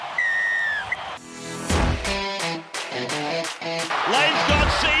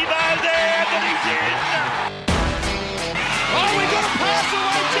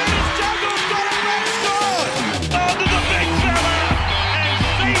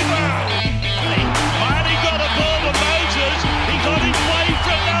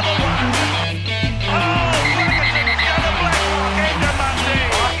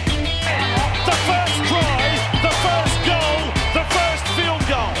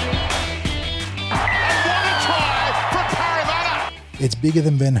It's bigger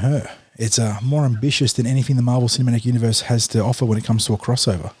than Ben-Hur. It's more ambitious than anything the Marvel Cinematic Universe has to offer when it comes to a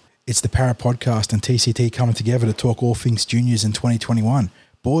crossover. It's the Para Podcast and TCT coming together to talk all things juniors in 2021.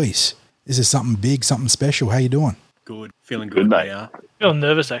 Boys, this is something big, something special. How you doing? Good. Feeling good, mate. Feeling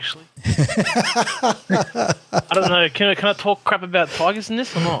nervous, actually. I don't know. Can I talk crap about Tigers in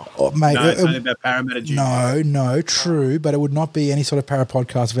this or not? Oh, mate, No, it's only about Parramatta Junior. No, true, but it would not be any sort of Para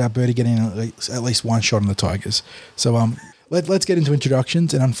Podcast without Birdie getting at least one shot on the Tigers. So let's get into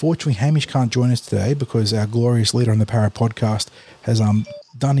introductions. And unfortunately, Hamish can't join us today because our glorious leader on the Para Podcast has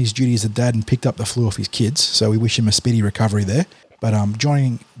done his duty as a dad and picked up the flu off his kids. So we wish him a speedy recovery there. But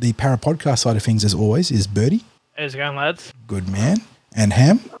joining the Para Podcast side of things, as always, is Birdie. How's it going, lads? Good man. And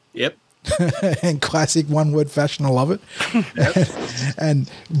Ham. Yep. And classic one-word fashion, I love it. Yep.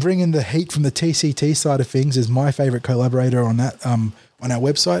 And bringing the heat from the TCT side of things is my favourite collaborator on that on our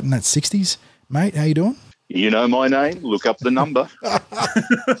website, and that's 60s. Mate, how you doing? You know my name. Look up the number.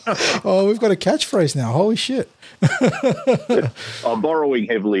 Oh, we've got a catchphrase now. Holy shit. I'm borrowing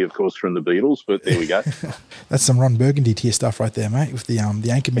heavily, of course, from the Beatles, but there we go. That's some Ron Burgundy tier stuff right there, mate, with the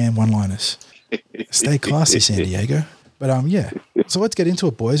Anchorman one-liners. Stay classy, San Diego. But, yeah. So let's get into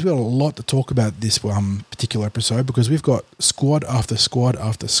it, boys. We've got a lot to talk about this particular episode because we've got squad after squad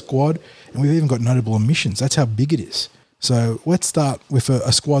after squad, and we've even got notable omissions. That's how big it is. So let's start with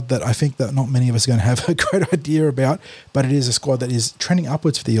a squad that I think that not many of us are going to have a great idea about, but it is a squad that is trending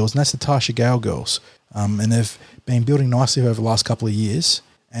upwards for the Eels, and that's the Tarsha Gale girls. And they've been building nicely over the last couple of years.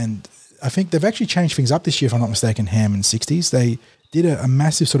 And I think they've actually changed things up this year, if I'm not mistaken, Ham and 60s. They did a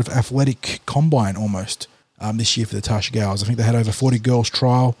massive sort of athletic combine almost this year for the Tarsha Gales. I think they had over 40 girls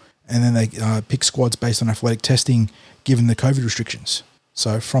trial, and then they picked squads based on athletic testing given the COVID restrictions.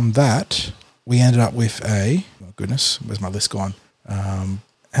 So from that, we ended up with oh goodness, where's my list gone? How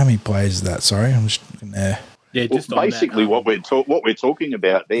many players is that? Sorry, I'm just looking there. Yeah, just well, basically what we're talking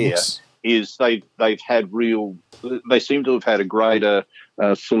about there is they've had they seem to have had a greater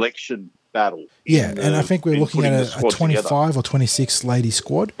selection battle. Yeah, and I think we're looking at a 25 together. Or 26 lady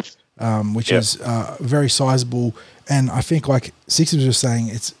squad, which is very sizable. And I think, like Sixers was saying,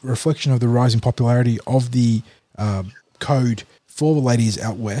 it's a reflection of the rising popularity of the code for the ladies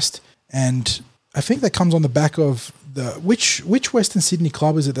out west. And I think that comes on the back of which Western Sydney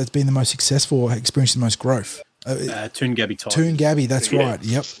club is it that's been the most successful or experienced the most growth? Toongabbie Tigers. Toongabbie, that's right.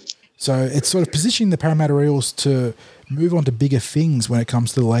 Yep. So it's sort of positioning the Parramatta Eels to move on to bigger things when it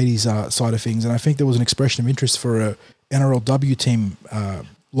comes to the ladies' side of things. And I think there was an expression of interest for a NRLW team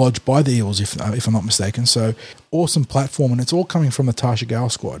lodged by the Eels, if I'm not mistaken. So awesome platform, and it's all coming from the Tarsha Gale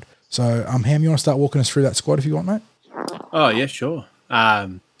squad. So Ham, you want to start walking us through that squad if you want, mate? Oh, yeah, sure.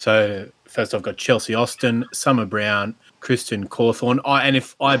 So first I've got Chelsea Austin, Summer Brown, Kristen Cawthorn. And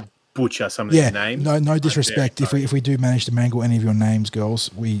if I butcher some of these names, no disrespect. If we do manage to mangle any of your names, girls,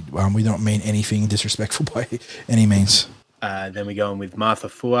 we don't mean anything disrespectful by any means. Then we go on with Martha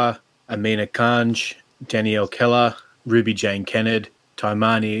Fua, Amina Kanj, Danielle Keller, Ruby Jane Kennard,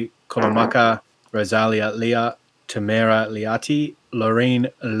 Taimani Kolomaka, Rosalia Leah, Tamara Liati,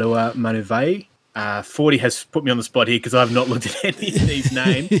 Loreen Lua Manuvai. 40 has put me on the spot here because I've not looked at any of these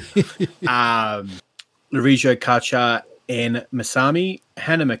names. Larijo Kacha, Anne Masami,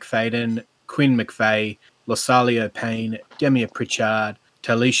 Hannah McFadden, Quinn McVeigh, Losalia Payne, Demia Pritchard,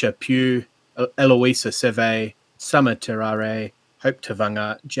 Talisha Pugh, Eloisa Seve, Summer Terare, Hope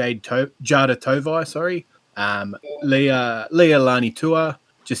Tavanga, Jada Tovai, Leah Lani Tua,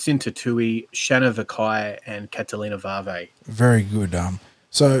 Jacinta Tui, Shanna Vakai, and Catalina Vave. Very good.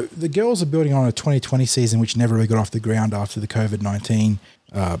 So the girls are building on a 2020 season, which never really got off the ground after the COVID-19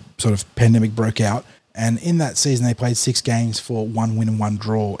 sort of pandemic broke out. And in that season, they played 6 games for 1 win and 1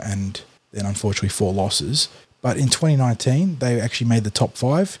 draw, and then unfortunately 4 losses. But in 2019, they actually made the top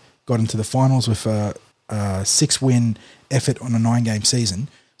 5, got into the finals with a 6-win effort on a 9-game season.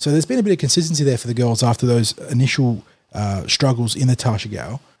 So there's been a bit of consistency there for the girls after those initial struggles in the Tarsha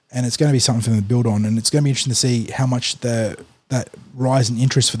Gale, and it's going to be something for them to build on. And it's going to be interesting to see how much that rise in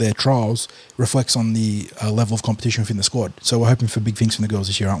interest for their trials reflects on the level of competition within the squad. So we're hoping for big things from the girls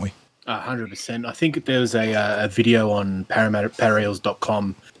this year, aren't we? 100%. I think there was a video on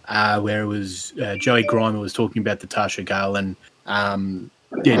paraeels.com where it was Joey Grimer was talking about the Tarsha Gale, and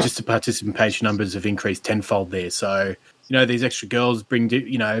just the participation numbers have increased tenfold there. So, these extra girls bring,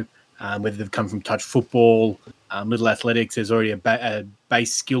 whether they've come from touch football, little athletics, there's already a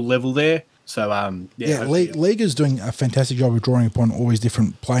base skill level there. So, League is doing a fantastic job of drawing upon all these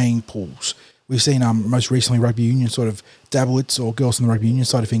different playing pools. We've seen most recently rugby union sort of dabble its, or girls on the rugby union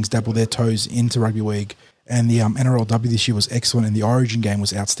side of things dabble their toes into rugby league. And the NRLW this year was excellent, and the Origin game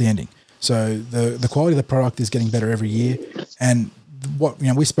was outstanding. So the quality of the product is getting better every year. And what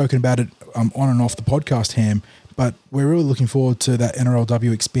we've spoken about it on and off the podcast, Ham. But we're really looking forward to that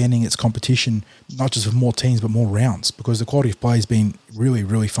NRLW expanding its competition, not just with more teams, but more rounds, because the quality of play has been really,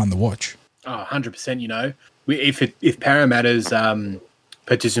 really fun to watch. Oh, 100%, if Parramatta's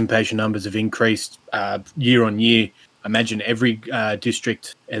participation numbers have increased year on year, I imagine every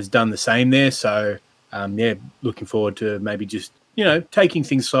district has done the same there. So, looking forward to maybe just, taking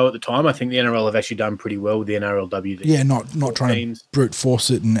things slow at the time. I think the NRL have actually done pretty well with the NRLW. Yeah, not trying to brute force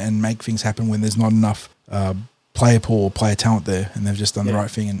it and make things happen when there's not enough player pool or player talent there, and they've just done the right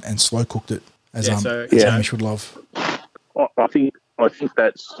thing and slow cooked it as Hamish would love. I think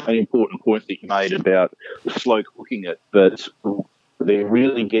that's an important point that you made about slow cooking it, but they're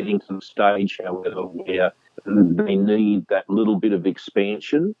really getting to the stage, however, where they need that little bit of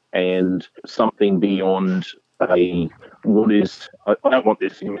expansion and something beyond I don't want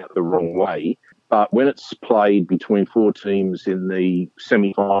this to come out the wrong way, but when it's played between 4 teams in the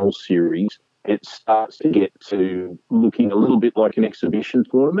semi-final series, it starts to get to looking a little bit like an exhibition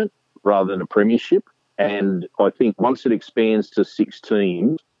tournament rather than a premiership. And I think once it expands to 6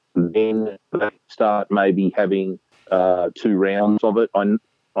 teams, then they start maybe having 2 rounds of it.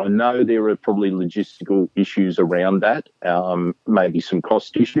 I know there are probably logistical issues around that, maybe some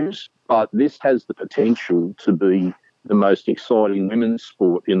cost issues, but this has the potential to be the most exciting women's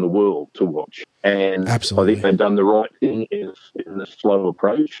sport in the world to watch. And absolutely. I think they've done the right thing in the slow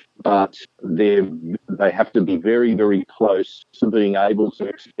approach, but they have to be very, very close to being able to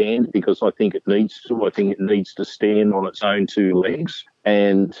expand, because I think it needs to. I think it needs to stand on its own 2 legs.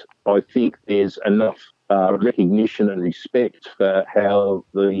 And I think there's enough recognition and respect for how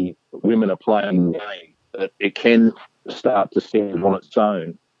the women are playing the game that it can start to stand on its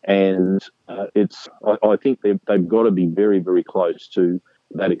own. And I think they've got to be very, very close to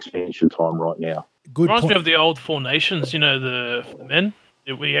that expansion time right now. Good Reminds point. me of the old 4 Nations, the men.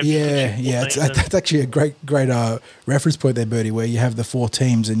 That's actually a great reference point there, Bertie, where you have the 4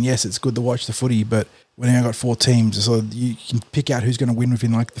 teams, and yes, it's good to watch the footy, but when you've got 4 teams, so you can pick out who's going to win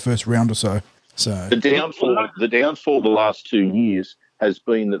within like the first round or so. So the downfall the last 2 years has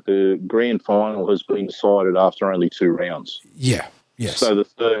been that the grand final has been decided after only 2 rounds. Yeah. Yes. So the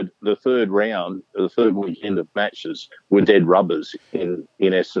third round, the third weekend of matches were dead rubbers in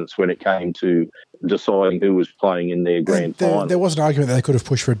essence when it came to deciding who was playing in their grand final. There was an argument that they could have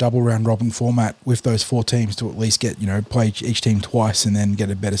pushed for a double round robin format with those 4 teams to at least get, play each team twice and then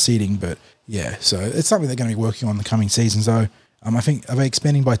get a better seeding. But yeah, so it's something they're going to be working on in the coming seasons. Though I think, are they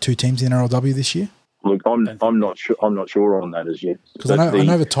expanding by 2 teams in NRLW this year? Look, I'm not sure. I'm not sure on that as yet. Because I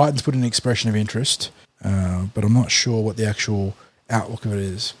know the Titans put in an expression of interest, but I'm not sure what the actual outlook of it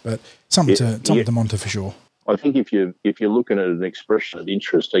is, but something to monitor for sure. I think if you're looking at an expression of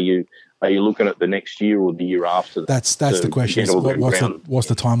interest, are you looking at the next year or the year after? That's the question. What's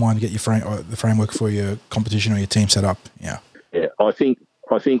the timeline to get the framework for your competition or your team set up? Yeah. I think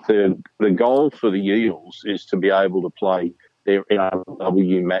the goal for the Eels is to be able to play their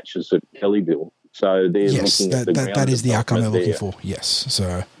NRLW matches at Kellyville. So they're looking at that is the outcome they're looking for. Yes.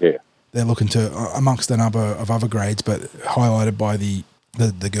 So they're looking to amongst a number of other grades, but highlighted by the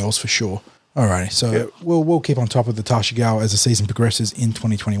girls for sure. Alrighty, so we'll keep on top of the Tasha Gao as the season progresses in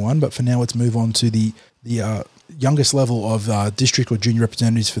 2021. But for now, let's move on to the youngest level of district or junior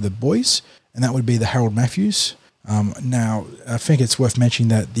representatives for the boys, and that would be the Harold Matthews. Now, I think it's worth mentioning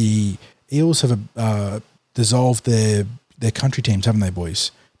that the Eels have dissolved their country teams, haven't they,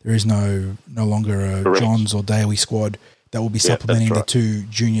 boys? There is no longer a Johns or Daly squad that will be supplementing the 2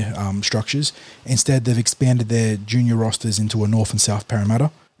 junior structures. Instead, they've expanded their junior rosters into a North and South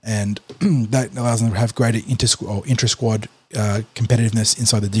Parramatta, and that allows them to have greater intra-squad competitiveness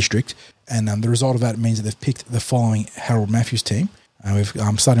inside the district. And the result of that means that they've picked the following Harold Matthews team. We've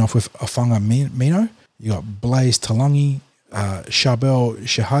starting off with Afanga Mino. You got Blaze Talangi, Charbel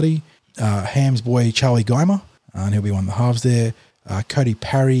Shahadi, Ham's boy Charlie Geimer, and he'll be one of the halves there. Cody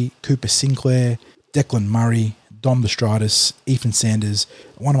Parry, Cooper Sinclair, Declan Murray, Dom Destratus, Ethan Sanders,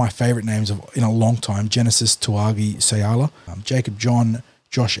 one of my favourite names in a long time, Genesis Tuagi Sayala, Jacob John,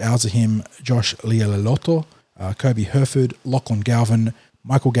 Josh Alzahim, Josh Lialaloto, Kobe Herford, Lachlan Galvin,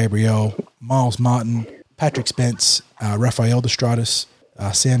 Michael Gabriel, Miles Martin, Patrick Spence, Raphael Destratus,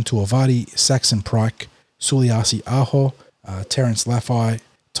 Sam Tuavadi, Saxon Pryke, Suliasi Aho, Terence Laffey,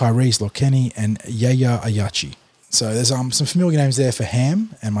 Tyrese Lokeni, and Yaya Ayachi. So there's some familiar names there for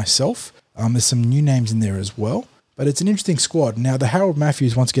Ham and myself. There's some new names in there as well, but it's an interesting squad. Now, the Harold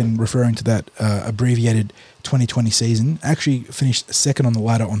Matthews, once again referring to that abbreviated 2020 season, actually finished second on the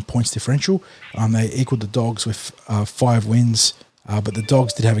ladder on points differential. They equaled the Dogs with 5 wins, but the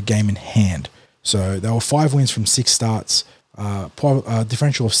Dogs did have a game in hand. So they were 5 wins from 6 starts,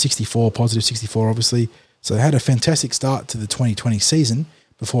 differential of 64, positive 64, obviously. So they had a fantastic start to the 2020 season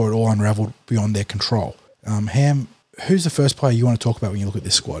before it all unraveled beyond their control. Ham, who's the first player you want to talk about when you look at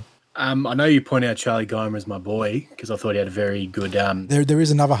this squad? I know you point out Charlie Geimer as my boy because I thought he had a very good. There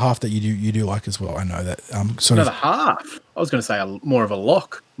is another half that you do like as well. I know that. Half. I was going to say more of a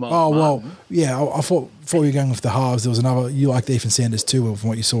lock. Yeah. I thought before you were going with the halves, there was another. You liked Ethan Sanders too, from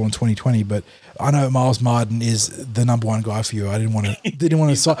what you saw in 2020. But I know Miles Martin is the number one guy for you. I didn't want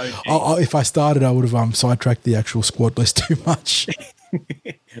to. If I started, I would have sidetracked the actual squad list too much.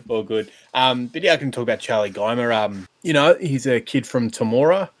 All good. But yeah, I can talk about Charlie Geimer. He's a kid from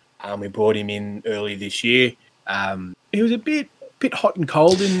Temora. We brought him in early this year. He was a bit hot and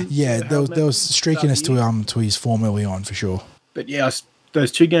cold in. Yeah, there was streakiness to his form early on for sure. But yeah,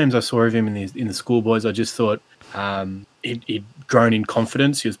 those 2 games I saw of him in the schoolboys, I just thought he'd grown in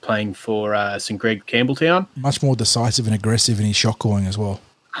confidence. He was playing for St Greg Campbelltown. Much more decisive and aggressive in his shot calling as well.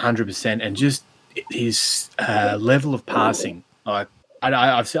 100%, and just his level of passing. I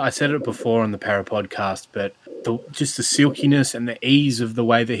said it before on the Para podcast, but just the silkiness and the ease of the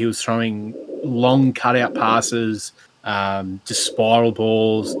way that he was throwing long cutout passes, just spiral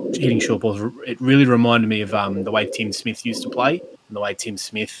balls, hitting short balls. It really reminded me of the way Tim Smith used to play, and the way Tim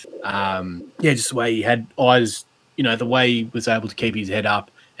Smith, just the way he had eyes, the way he was able to keep his head up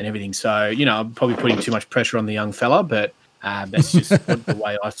and everything. So, I'm probably putting too much pressure on the young fella, but that's just the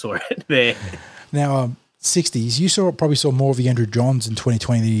way I saw it there. Now, 60s, you probably saw more of the Andrew Johns in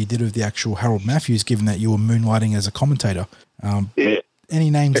 2020 than you did of the actual Harold Matthews, given that you were moonlighting as a commentator. Any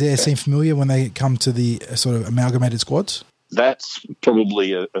names there seem familiar when they come to the sort of amalgamated squads? That's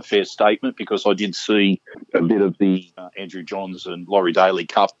probably a fair statement because I did see a bit of the Andrew Johns and Laurie Daly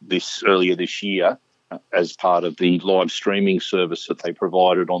Cup earlier this year as part of the live streaming service that they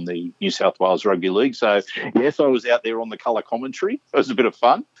provided on the New South Wales Rugby League. So, yes, I was out there on the colour commentary. It was a bit of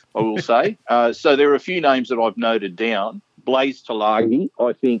fun, I will say. So there are a few names that I've noted down. Blaze Talagi,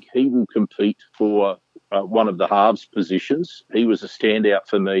 I think he will compete for one of the halves positions. He was a standout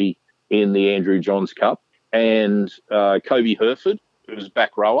for me in the Andrew Johns Cup. And Kobe Herford, who was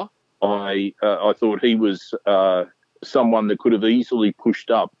back rower, I thought he was someone that could have easily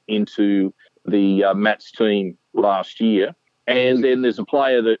pushed up into the Matt's team last year. And then there's a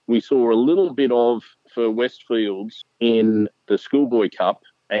player that we saw a little bit of for Westfields in the Schoolboy Cup,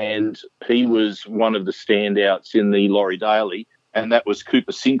 and he was one of the standouts in the Laurie Daly, and that was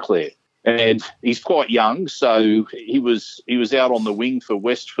Cooper Sinclair. And he's quite young, so he was out on the wing for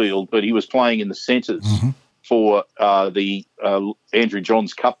Westfield, but he was playing in the centres for the Andrew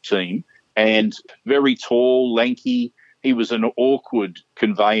Johns Cup team, and very tall, lanky. He was an awkward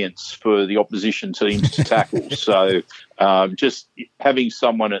conveyance for the opposition teams to tackle. So just having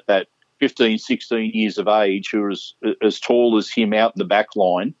someone at that 15, 16 years of age who was as tall as him out in the back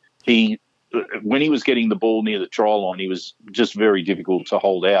line, when he was getting the ball near the try line, he was just very difficult to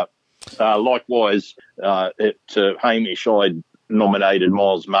hold out. Likewise, at Hamish, I nominated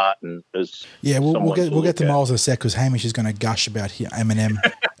Miles Martin as we'll get to Miles in a sec because Hamish is going to gush about Eminem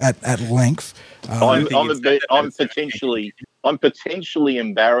at length. I'm potentially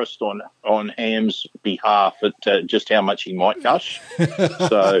embarrassed on Ham's behalf at just how much he might gush.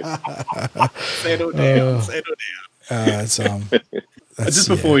 So settle down. Just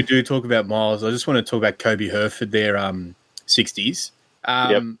before we do talk about Miles, I just want to talk about Kobe Herford there, 60s.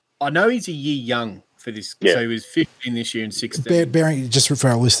 I know he's a year young for this, so he was 15 this year and 16. Bearing, just for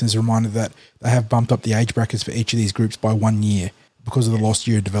our listeners, a reminder that they have bumped up the age brackets for each of these groups by 1 year because of the lost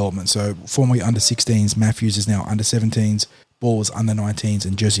year of development. So formerly under 16s, Matthews is now under 17s, Ball is under 19s,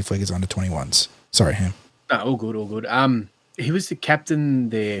 and Jersey Flegg is under 21s. Sorry, Ham. No, all good. He was the captain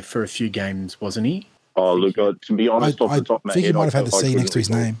there for a few games, wasn't he? Oh, look, to be honest, off the top of my head, I think he might have had the C next to his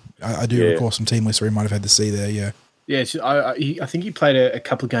name. I do recall some team lists where he might have had the C there, yeah. Yeah, I think he played a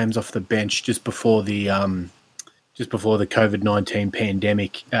couple of games off the bench just before the COVID-19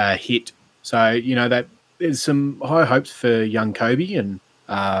 pandemic hit. So that there's some high hopes for young Kobe, and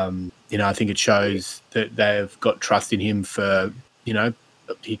I think it shows that they've got trust in him for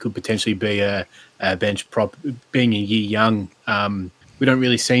he could potentially be a bench prop. Being a year young, we don't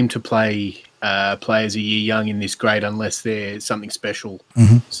really seem to play players a year young in this grade unless they're something special.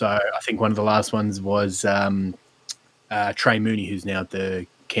 Mm-hmm. So I think one of the last ones was Trey Mooney, who's now at the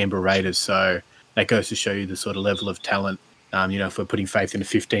Canberra Raiders. So that goes to show you the sort of level of talent. If we're putting faith in a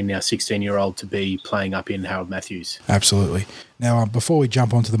 15, now 16-year-old to be playing up in Harold Matthews. Absolutely. Now, before we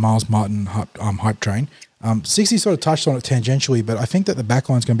jump onto the Miles Martin hype train, 60 sort of touched on it tangentially, but I think that the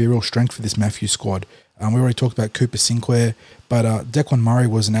backline's going to be a real strength for this Matthews squad. We already talked about Cooper Sinclair, but Declan Murray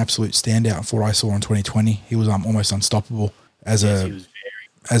was an absolute standout for what I saw in 2020. He was almost unstoppable. as Yes, a he was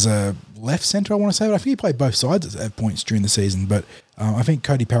as a left centre, I want to say, but I think he played both sides at points during the season. But I think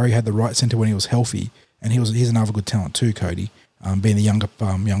Cody Parry had the right centre when he was healthy, and he's another good talent too, Cody, being the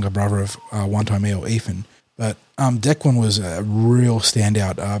younger brother of one-time EL Ethan. But Declan was a real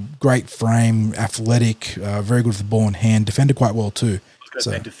standout. Great frame, athletic, very good with the ball in hand, defended quite well too.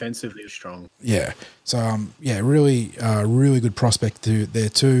 So defensively strong. Yeah. So really good prospect there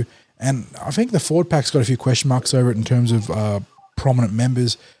too. And I think the forward pack's got a few question marks over it in terms of prominent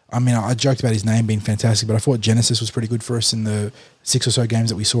members. I mean, I joked about his name being fantastic, but I thought Genesis was pretty good for us in the 6 or so games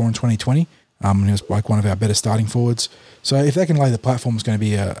that we saw in 2020. And he was like one of our better starting forwards. So if they can lay the platform, it's going to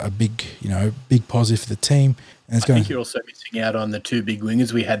be a big positive for the team. And I think you're also missing out on the two big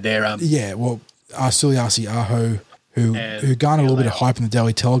wingers we had there. Suliasi Aho, who garnered a little bit of hype in the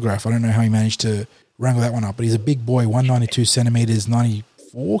Daily Telegraph. I don't know how he managed to wrangle that one up, but he's a big boy, 192 centimetres,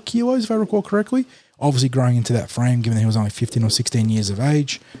 94 kilos, if I recall correctly. Obviously growing into that frame, given that he was only 15 or 16 years of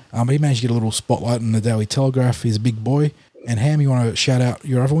age. But he managed to get a little spotlight in the Daily Telegraph. He's a big boy. And Ham, you want to shout out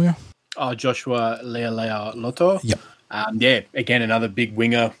your other winger? Joshua Lealea-Loto. Yep. Again, another big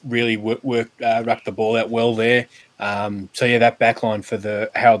winger, really worked the ball out well there. That back line for the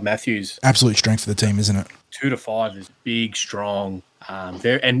Harold Matthews. Absolute strength for the team, isn't it? 2 to 5 is big, strong,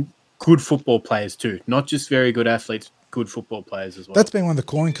 and good football players too. Not just very good athletes, good football players as well. That's been one of the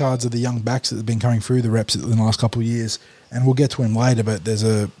calling cards of the young backs that have been coming through the reps in the last couple of years. And we'll get to him later, but there's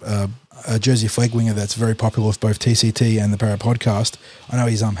a Jersey flag winger that's very popular with both TCT and the Para podcast. I know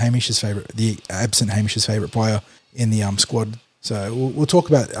he's Hamish's favourite, the absent Hamish's favourite player in the squad. So we'll talk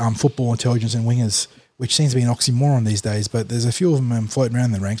about football intelligence and wingers, which seems to be an oxymoron these days, but there's a few of them floating around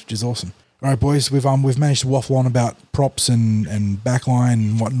in the ranks, which is awesome. All right, boys, we've managed to waffle on about props and backline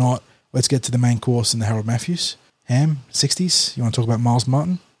and whatnot. Let's get to the main course and the Harold Matthews. Ham, 60s. You want to talk about Miles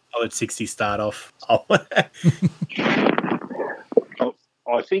Martin? I'll let 60 start off. I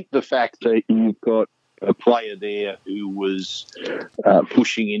think the fact that you've got a player there who was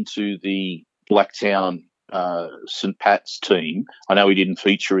pushing into the Blacktown St. Pat's team. I know he didn't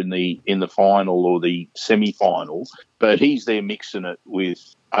feature in the final or the semi-final, but he's there mixing it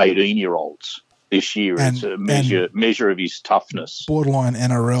with 18-year-olds this year. It's a measure of his toughness. Borderline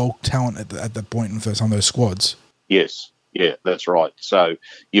NRL talent at the point in some of those squads. Yes, yeah, that's right. So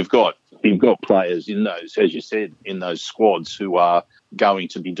you've got players in those, as you said, in those squads who are going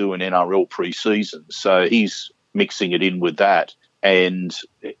to be doing NRL pre-season. So he's mixing it in with that. And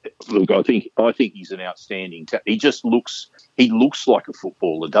look, I think he's an outstanding. He looks like a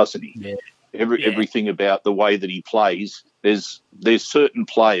footballer, doesn't he? Yeah. Everything about the way that he plays. There's certain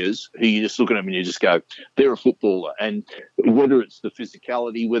players who you just look at them and you just go, they're a footballer. And whether it's the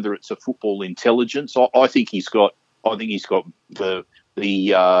physicality, whether it's a football intelligence, I think he's got the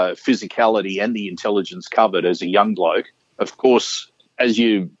physicality and the intelligence covered as a young bloke. Of course, as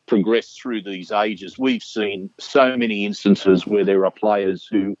you progress through these ages, we've seen so many instances where there are players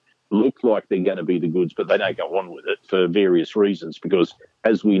who look like they're going to be the goods, but they don't go on with it for various reasons, because,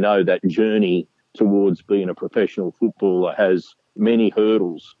 as we know, that journey towards being a professional footballer has many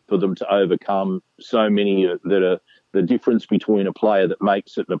hurdles for them to overcome, so many that are the difference between a player that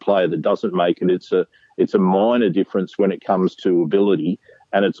makes it and a player that doesn't make it. It's a minor difference when it comes to ability,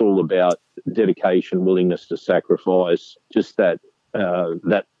 and it's all about dedication, willingness to sacrifice, just that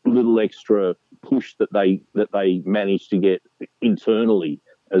little extra push that they manage to get internally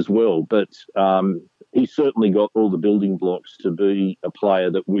as well. But he's certainly got all the building blocks to be a player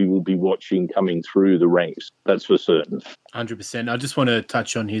that we will be watching coming through the ranks. That's for certain. 100%. I just want to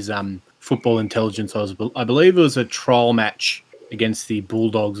touch on his football intelligence. I believe it was a trial match against the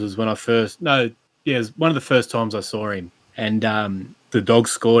Bulldogs. It was when it was one of the first times I saw him. And the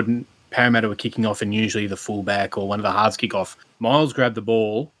Dogs scored and Parramatta were kicking off, and usually the fullback or one of the halves kick off. Miles grabbed the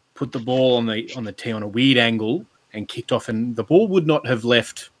ball, put the ball on the tee on a weird angle and kicked off, and the ball would not have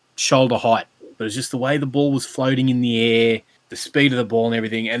left shoulder height, but it's just the way the ball was floating in the air, the speed of the ball and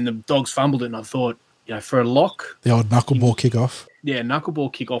everything, and the Dogs fumbled it, and I thought, for a lock... The old knuckleball kickoff. Yeah,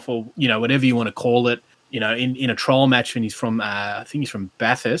 knuckleball kickoff, or, whatever you want to call it, in a trial match when he's from, I think he's from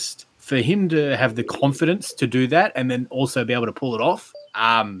Bathurst, for him to have the confidence to do that and then also be able to pull it off,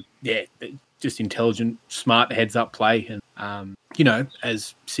 just intelligent, smart heads-up play. And,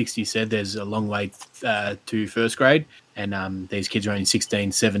 as 60 said, there's a long way to first grade, and these kids are only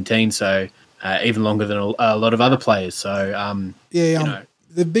 16, 17, so even longer than a lot of other players. So,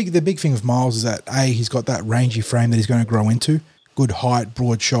 the big thing with Miles is that, he's got that rangy frame that he's going to grow into, good height,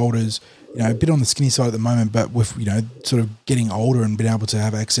 broad shoulders, a bit on the skinny side at the moment, but with, sort of getting older and being able to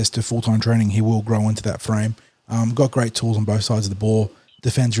have access to full-time training, he will grow into that frame. Got great tools on both sides of the ball,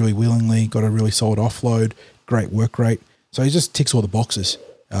 defends really willingly, got a really solid offload, great work rate. So he just ticks all the boxes.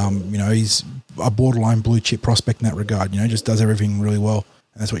 He's a borderline blue chip prospect in that regard. Just does everything really well.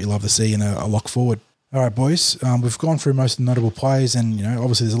 And that's what you love to see in a lock forward. All right, boys, we've gone through most of the notable players, and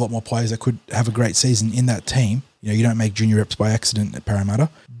obviously there's a lot more players that could have a great season in that team. You don't make junior reps by accident at Parramatta,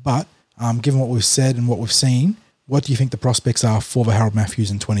 but given what we've said and what we've seen, what do you think the prospects are for the Harold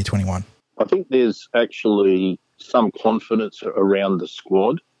Matthews in 2021? I think there's actually some confidence around the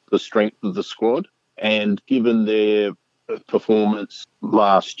squad, the strength of the squad, and given their performance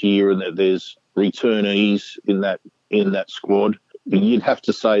last year and that there's returnees in that squad, you'd have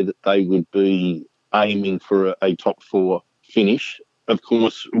to say that they would be aiming for a top 4 finish. Of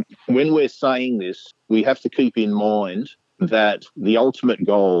course, when we're saying this, we have to keep in mind that the ultimate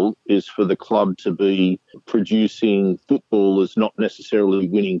goal is for the club to be producing footballers, not necessarily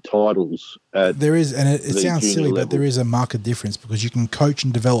winning titles. There is, and it sounds silly, level. But there is a marked difference because you can coach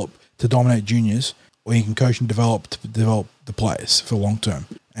and develop to dominate juniors, or you can coach and develop to develop the players for long term.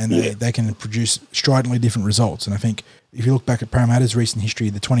 And they can produce stridently different results. And I think if you look back at Parramatta's recent history,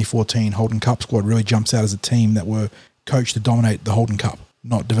 the 2014 Holden Cup squad really jumps out as a team that were coached to dominate the Holden Cup,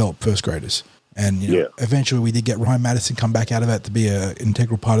 not develop first graders. And eventually we did get Ryan Madison come back out of that to be an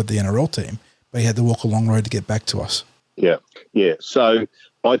integral part of the NRL team, but he had to walk a long road to get back to us. Yeah. So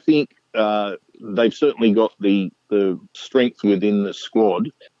I think they've certainly got the strength within the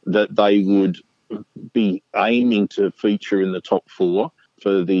squad that they would be aiming to feature in the top 4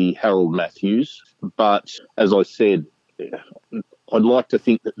 for the Harold Matthews. But as I said, I'd like to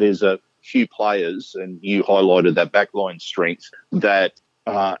think that there's a few players, and you highlighted that backline strength, that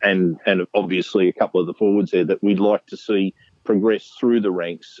and obviously a couple of the forwards there that we'd like to see progress through the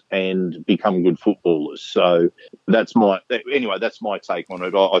ranks and become good footballers. So that's my take on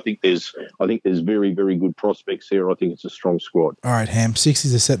it. I think there's very, very good prospects here. I think it's a strong squad. All right, Ham,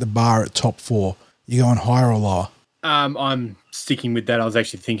 60s to set the bar at top 4. You going higher or lower? I'm sticking with that. I was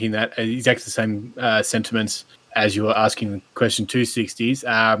actually thinking that exactly the same sentiments as you were asking the question. 260s.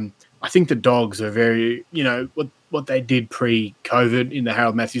 I think the Dogs are very, what they did pre-COVID in the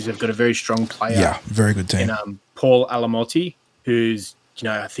Harold Matthews. They've got a very strong player. Yeah, very good team. And Paul Alamotti, who's,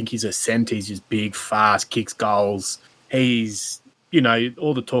 I think he's a centre. He's just big, fast, kicks goals. He's,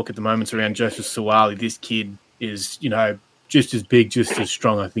 all the talk at the moment around Joseph Suwali. This kid is, just as big, just as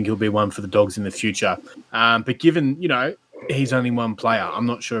strong. I think he'll be one for the Dogs in the future. But given, he's only one player, I'm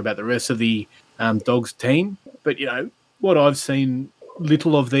not sure about the rest of the Dogs team. But, what I've seen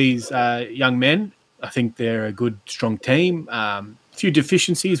little of these young men, I think they're a good, strong team. A few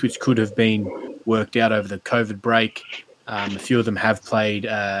deficiencies which could have been worked out over the COVID break. A few of them have played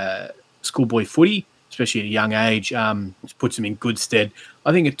schoolboy footy, especially at a young age, which puts them in good stead.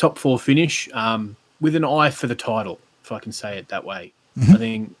 I think a top 4 finish with an eye for the title, if I can say it that way. Mm-hmm. I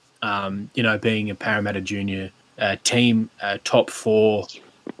think, being a Parramatta Junior team, top 4,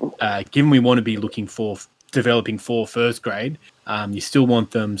 given we want to be looking for developing for first grade, you still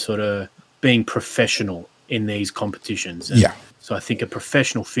want them sort of being professional in these competitions. And so I think a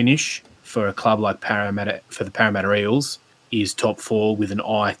professional finish for a club like Parramatta, for the Parramatta Eels, is top 4 with an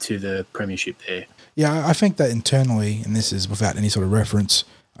eye to the premiership there. Yeah, I think that internally, and this is without any sort of reference,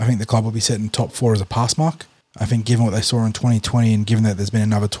 I think the club will be setting top 4 as a pass mark. I think given what they saw in 2020 and given that there's been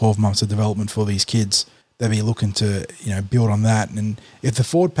another 12 months of development for these kids, they'll be looking to, build on that. And if the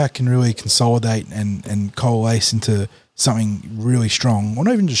forward pack can really consolidate and coalesce into something really strong, or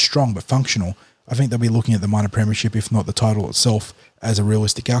not even just strong, but functional, I think they'll be looking at the minor premiership, if not the title itself, as a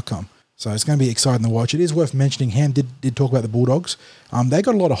realistic outcome. So it's going to be exciting to watch. It is worth mentioning, Ham did talk about the Bulldogs. They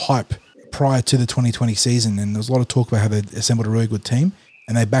got a lot of hype prior to the 2020 season, and there was a lot of talk about how they assembled a really good team,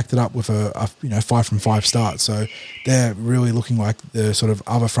 and they backed it up with a 5 from 5 start. So they're really looking like the sort of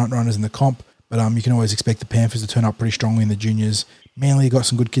other front runners in the comp. But you can always expect the Panthers to turn up pretty strongly in the juniors. Manly got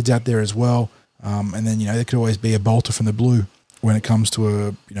some good kids out there as well. And then, there could always be a bolter from the blue when it comes to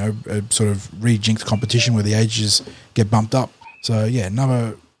a sort of rejinked competition where the ages get bumped up. So,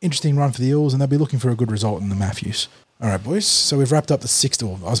 another interesting run for the Eels, and they'll be looking for a good result in the Matthews. All right, boys. So we've wrapped up the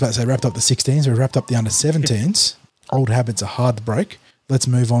 16s. We've wrapped up the under-17s. Old habits are hard to break. Let's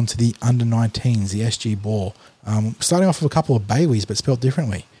move on to the under-19s, the SG Ball. Starting off with a couple of Baileys, but spelled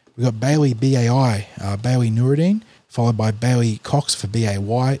differently. We've got Bailey, B-A-I, Bailey Nuruddin, followed by Bailey Cox for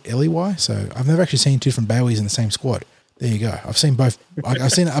B-A-Y-L-E-Y. So I've never actually seen 2 different Baileys in the same squad. There you go. I've seen both.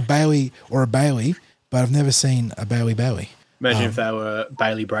 I've seen a Bailey or a Bailey, but I've never seen a Bailey. Imagine if they were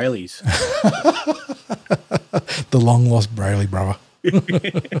Bailey Brayleys. The long-lost Brayley brother.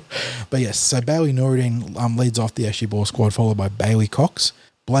 But yes, so Bailey Nuruddin leads off the SG Ball squad, followed by Bailey Cox.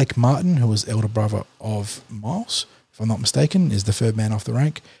 Blake Martin, who was elder brother of Miles, if I'm not mistaken, is the third man off the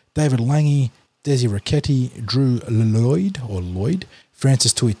rank. David Lange, Desi Ricchetti, Drew Lloyd,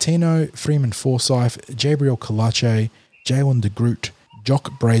 Francis Tuitino, Freeman Forsyth, Gabriel Colache, Jalen DeGroot,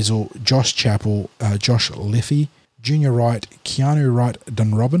 Jock Brazel, Josh Chappell, Josh Liffey, Junior Wright, Keanu Wright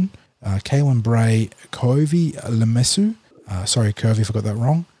Dunrobin, Kalen Bray, Kovi Lemesu, sorry Kovi if I got that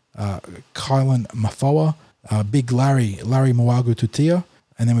wrong, Kylan Mafoa, Big Larry Mwagu Tutia,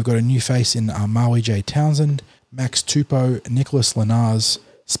 and then we've got a new face in Maui J. Townsend, Max Tupou, Nicholas Lenars,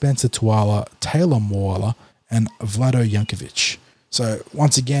 Spencer Tuala, Taylor Moala, and Vlado Jankovic. So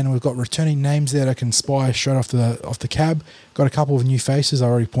once again, we've got returning names there that can spy straight off the cab. Got a couple of new faces. I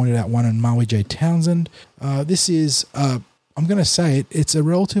already pointed out one in Maui J. Townsend. This is, I'm going to say it, it's a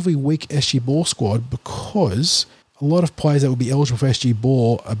relatively weak SG Ball squad because a lot of players that will be eligible for SG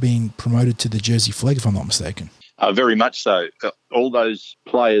Ball are being promoted to the Jersey Flag, if I'm not mistaken. Very much so. All those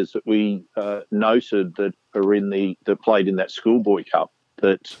players that we noted that are that played in that Schoolboy Cup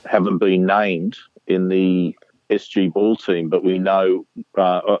that haven't been named in the SG Ball team, but we know,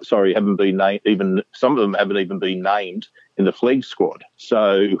 haven't been named, even some of them haven't even been named in the Flag squad.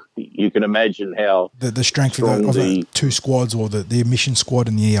 So you can imagine how the strength of the two squads, or the admission squad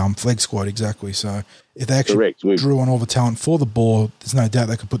and the Flag squad, exactly. So if they actually drew on all the talent for the Ball, there's no doubt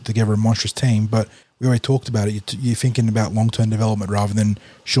they could put together a monstrous team. But we already talked about it. You're thinking about long-term development rather than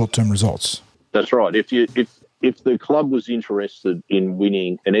short-term results. That's right. If the club was interested in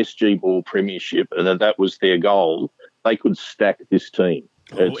winning an SG Ball premiership and that was their goal, they could stack this team.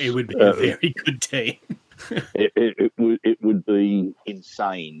 It would be a very good team. it would be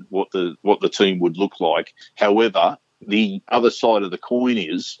insane what the team would look like. However, the other side of the coin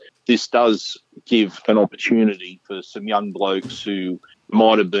is this does give an opportunity for some young blokes who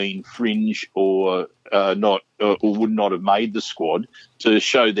might have been fringe or not, or would not have made the squad, to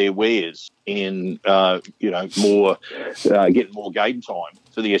show their wares in getting more game time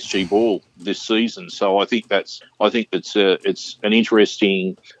for the SG Ball this season. So I think it's an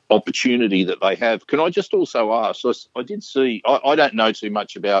interesting opportunity that they have. Can I just also ask? I did see. I don't know too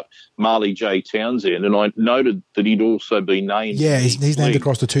much about Marley J. Townsend, and I noted that he'd also been named. Yeah, he's named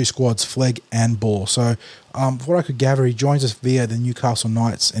across the two squads, Flag and Ball. So, from what I could gather, he joins us via the Newcastle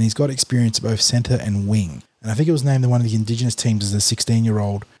Knights, and he's got experience at both centre and wing. And I think it was named one of the Indigenous teams as a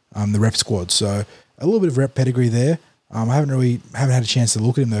 16-year-old, the rep squad. So a little bit of rep pedigree there. I haven't had a chance to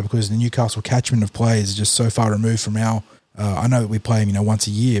look at him though, because the Newcastle catchment of players is just so far removed from our. I know that we play him, once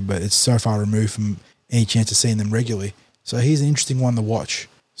a year, but it's so far removed from any chance of seeing them regularly. So he's an interesting one to watch.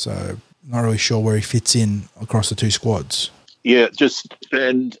 So not really sure where he fits in across the two squads. Yeah,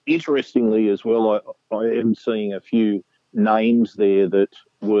 and interestingly as well, I am seeing a few names there that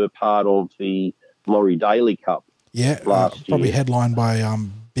were part of the Laurie Daly Cup. Yeah, last probably year. Headlined by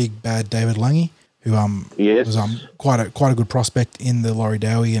big bad David Lange, who was quite a good prospect in the Laurie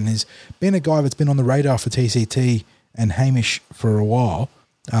Daly, and has been a guy that's been on the radar for TCT and Hamish for a while.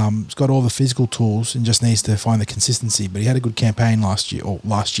 He's got all the physical tools and just needs to find the consistency. But he had a good campaign last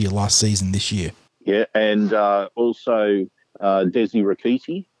season, this year. Yeah, and also Desi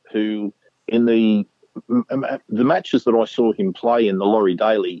Ricchetti, who in the matches that I saw him play in the Laurie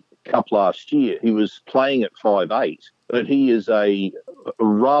Daly Cup last year, he was playing at 5'8", but he is a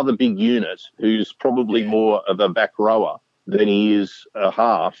rather big unit who's probably more of a back rower than he is a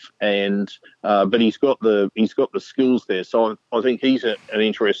half, and but he's got the skills there. So I think he's an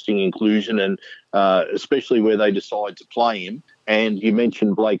interesting inclusion, and especially where they decide to play him. And you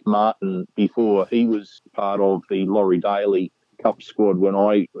mentioned Blake Martin before; he was part of the Laurie Daly Cup squad when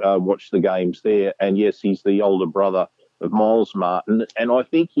I watched the games there. And yes, he's the older brother of Miles Martin, and I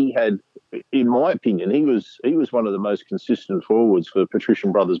think he had, in my opinion, he was one of the most consistent forwards for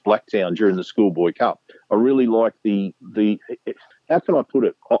Patrician Brothers Blacktown during the Schoolboy Cup. I really like the how can I put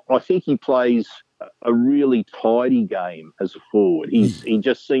it? I think he plays a really tidy game as a forward. He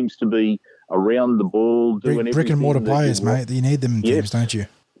just seems to be around the ball, doing everything. Brick and mortar players, mate. You need them in teams, don't you?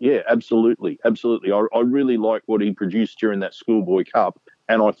 Yeah, absolutely. I really like what he produced during that Schoolboy Cup,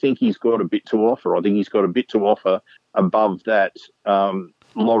 and I think he's got a bit to offer. I think he's got a bit to offer above that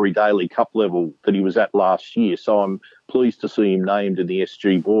Laurie Daly Cup level that he was at last year. So I'm pleased to see him named in the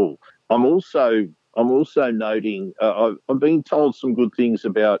SG Ball. I'm also noting I've been told some good things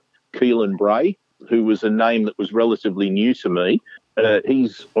about Keelan Bray, who was a name that was relatively new to me.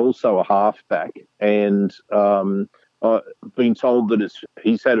 He's also a halfback, and I've been told that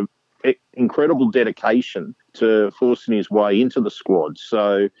he's had an incredible dedication to forcing his way into the squad.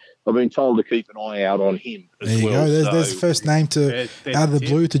 So I've been told to keep an eye out on him as well. There you go. There's the first name out of the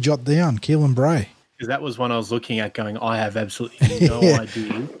blue to jot down, Keelan Bray. Because that was one I was looking at going, I have absolutely no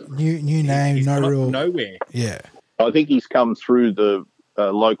idea. New name, he's no real... nowhere. Yeah. I think he's come through the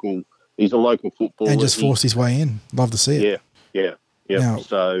local He's a local footballer. And just forced his way in. Love to see it. Yeah. Now,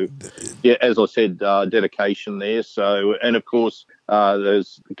 so, yeah, as I said, dedication there. So, and of course,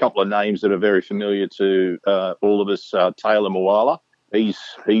 there's a couple of names that are very familiar to all of us. Taylor Moala.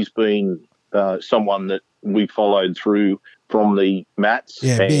 He's been someone that we followed through from the mats.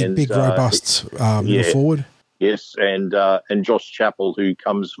 Yeah, big, robust middle forward. Yes, and Josh Chappell, who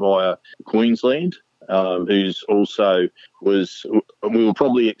comes via Queensland, who's also we were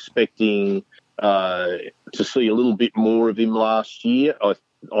probably expecting to see a little bit more of him last year.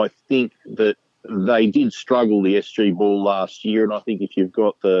 I think that they did struggle the SG Ball last year, and I think if you've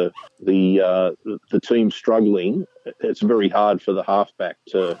got the team struggling, it's very hard for the halfback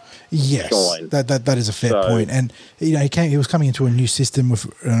to shine. That is a fair point. And he was coming into a new system with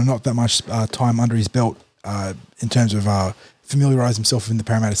not that much time under his belt in terms of familiarise himself in the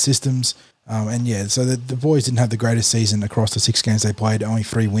Parramatta systems. So the boys didn't have the greatest season across the 6 games they played, only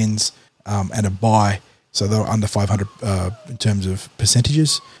 3 wins and a bye. So they were under 500 in terms of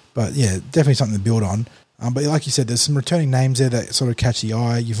percentages. But, yeah, definitely something to build on. But like you said, there's some returning names there that sort of catch the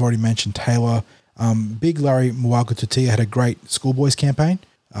eye. You've already mentioned Taylor. Big Larry Mwalga-Tutia had a great schoolboys campaign,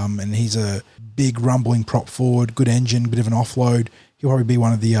 and he's a big rumbling prop forward, good engine, bit of an offload. He'll probably be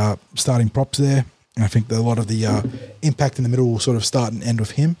one of the starting props there. And I think that a lot of the impact in the middle will sort of start and end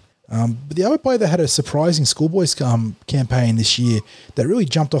with him. But the other player that had a surprising schoolboys campaign this year that really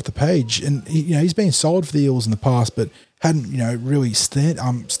jumped off the page, and he's been solid for the Eels in the past, but hadn't really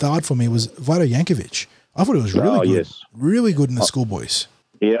starred for me, was Vlado Jankovic. I thought it was really good, really good in the schoolboys.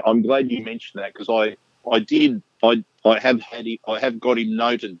 Yeah, I'm glad you mentioned that because I have got him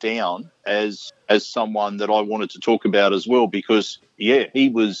noted down as someone that I wanted to talk about as well because he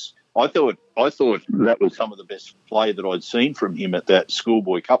was. I thought that was some of the best play that I'd seen from him at that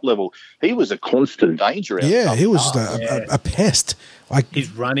schoolboy cup level. He was a constant danger. He was just a pest. Like his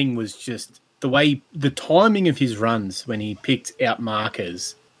running was just the timing of his runs when he picked out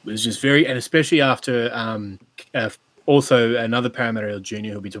markers was just very, and especially after also another Parramatta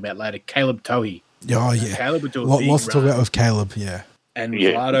junior who'll be talking about later, Caleb Tohi. Oh yeah, Caleb would do lots to talk about with Caleb. Yeah, and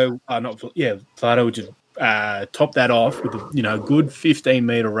Vlado would just top that off with a good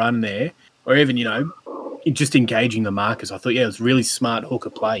 15-metre run there, or even just engaging the markers. I thought it was really smart hooker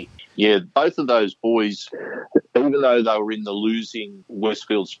play. Yeah, both of those boys, even though they were in the losing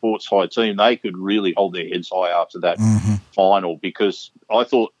Westfield Sports High team, they could really hold their heads high after that final because I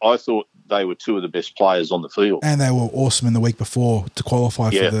thought they were 2 of the best players on the field. And they were awesome in the week before to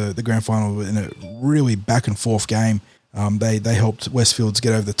qualify for the grand final in a really back and forth game. They helped Westfields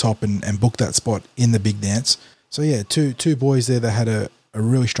get over the top and book that spot in the big dance. So, yeah, two boys there that had a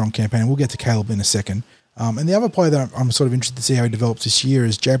really strong campaign. We'll get to Caleb in a second. And the other player that I'm sort of interested to see how he develops this year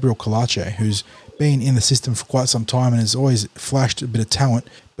is Jabriel Kalache, who's been in the system for quite some time and has always flashed a bit of talent.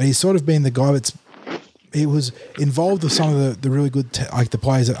 But he's sort of been the guy he was involved with some of the really good, the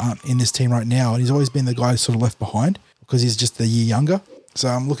players that aren't in this team right now. And he's always been the guy sort of left behind because he's just a year younger. So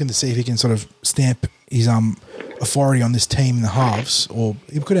I'm looking to see if he can sort of stamp his authority on this team in the halves, or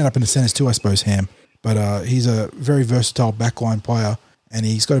he could end up in the centres too, I suppose, Ham. But he's a very versatile backline player, and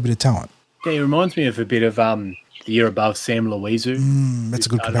he's got a bit of talent. Yeah, he reminds me of a bit of the year above Sam Luizu. That's a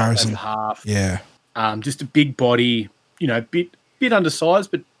good comparison. Half. Yeah. Just a big body, bit undersized,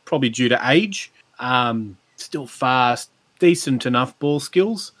 but probably due to age. Still fast, decent enough ball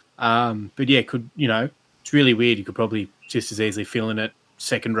skills. But yeah, it's really weird. You could probably just as easily fill in at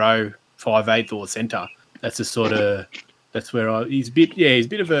second row, 5/8 or centre. That's where he's a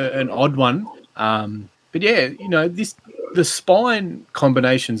bit of an odd one. But yeah, the spine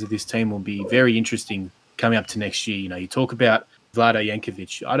combinations of this team will be very interesting coming up to next year. You talk about Vlado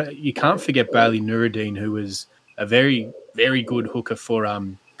Jankovic. You can't forget Bailey Nuruddin, who was a very, very good hooker for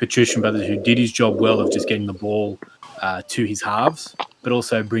Patrician Brothers, who did his job well of just getting the ball to his halves, but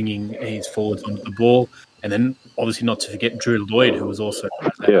also bringing his forwards onto the ball. And then obviously not to forget Drew Lloyd, who was also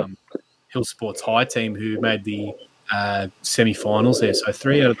Hill Sports High team who made the semi-finals there. So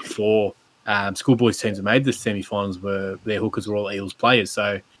 3 out of the 4 schoolboys teams that made the semi-finals their hookers were all Eels players.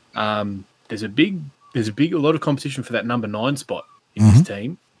 So there's a lot of competition for that number 9 spot in this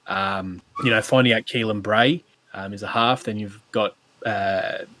team. Finding out Keelan Bray is a half. Then you've got,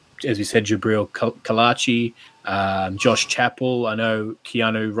 as we said, Jabriel Kalachi, Josh Chappell. I know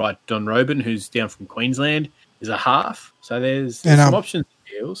Keanu Wright Don Robin, who's down from Queensland, is a half. So there's some options.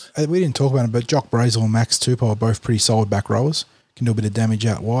 We didn't talk about it, but Jock Brazel and Max Tupou are both pretty solid back rowers. Can do a bit of damage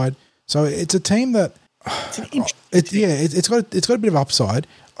out wide. So it's a team that it's got a bit of upside.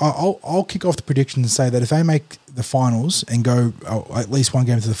 I'll kick off the prediction and say that if they make the finals and go at least one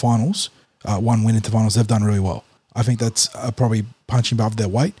game to the finals, one win into the finals, they've done really well. I think that's probably punching above their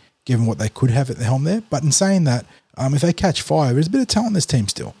weight. given what they could have at the helm there. But in saying that, if they catch fire, there's a bit of talent in this team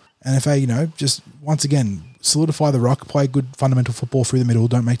still. And if they, just once again solidify the rock, play good fundamental football through the middle,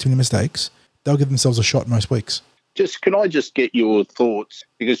 don't make too many mistakes, they'll give themselves a shot most weeks. Can I just get your thoughts?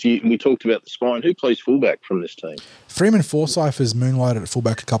 Because we talked about the spine. Who plays fullback from this team? Freeman Forsyth has moonlighted at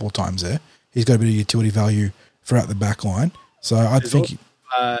fullback a couple of times there. He's got a bit of utility value throughout the back line. So I think...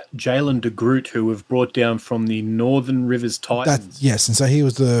 Jalen de Groot, who we've brought down from the Northern Rivers Titans. Yes, and so he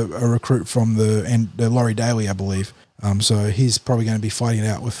was a recruit from the Laurie Daly, I believe. So he's probably going to be fighting it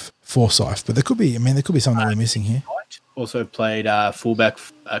out with Forsyth. But there could be something we're missing here. Also played fullback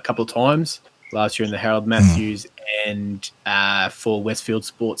a couple of times last year in the Harold Matthews and for Westfield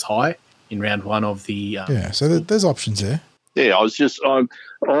Sports High in round one of the... so there's options there. Yeah,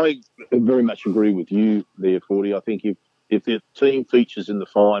 I very much agree with you there, 40. I think if the team features in the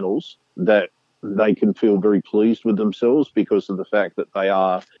finals, that they can feel very pleased with themselves because of the fact that they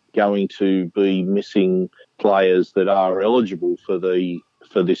are going to be missing players that are eligible for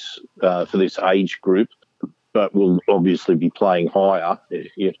this age group, but will obviously be playing higher,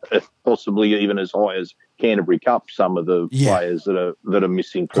 possibly even as high as Canterbury Cup. Some of the players that are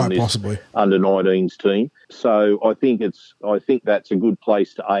missing from this under-19s team. So I think that's a good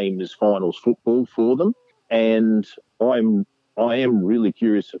place to aim as finals football for them. And I am really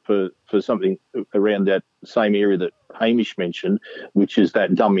curious for something around that same area that Hamish mentioned, which is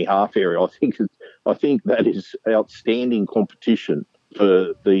that dummy half area. I think that is outstanding competition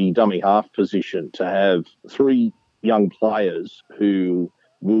for the dummy half position to have three young players who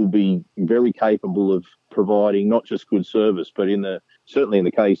will be very capable of providing not just good service, but certainly in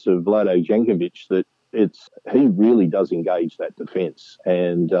the case of Vlado Jankovic, that he really does engage that defence,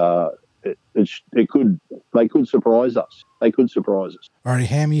 and they could surprise us. They could surprise us. Alrighty,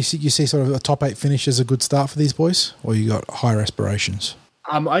 Ham, you see sort of a top 8 finish as a good start for these boys, or you got higher aspirations?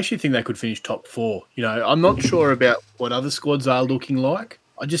 I actually think they could finish top 4. I'm not sure about what other squads are looking like.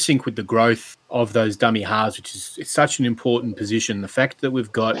 I just think with the growth of those dummy halves, which is it's such an important position, the fact that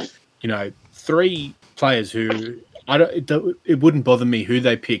we've got 3 players who it wouldn't bother me who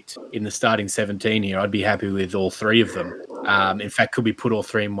they picked in the starting 17 here. I'd be happy with all 3 of them. In fact, could we put all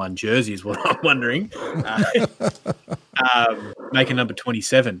 3 in one jersey is what I'm wondering. Make a number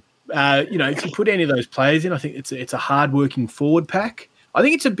 27. If you put any of those players in, I think it's a hard-working forward pack. I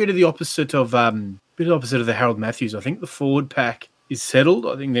think it's a bit of the opposite of the Harold Matthews. I think the forward pack is settled.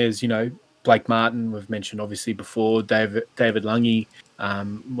 I think there's Blake Martin, we've mentioned obviously before, David Lungi,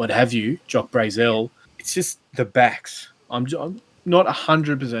 what have you, Jock Brazel. It's just the backs. I'm not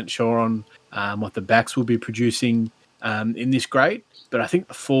 100% sure on what the backs will be producing in this grade, but I think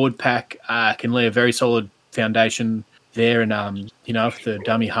the forward pack can lay a very solid foundation there, and if the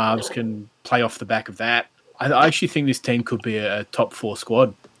dummy halves can play off the back of that, I actually think this team could be a top 4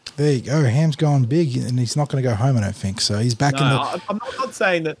 squad. There you go. Ham's going big, and he's not going to go home, I don't think. So he's back in the... I'm not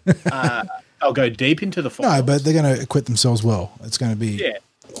saying that they'll go deep into the finals. No, but they're going to acquit themselves well. It's going to be...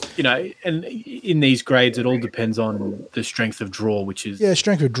 Yeah. And in these grades, it all depends on the strength of draw, which is... Yeah,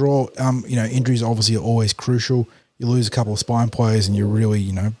 strength of draw. Injuries obviously are always crucial. You lose a couple of spine players and you're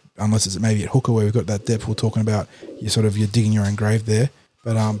really, unless it's maybe at hooker where we've got that depth we're talking about, you're digging your own grave there.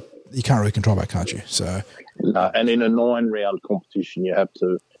 But you can't really control that, can't you? So... No, and in a 9-round competition, you have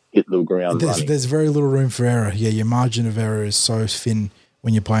to hit the ground running. There's very little room for error. Yeah, your margin of error is so thin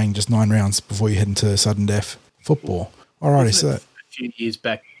when you're playing just 9 rounds before you head into sudden death football. Alrighty, so... A few years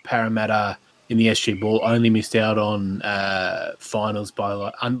back, Parramatta in the SG Ball only missed out on finals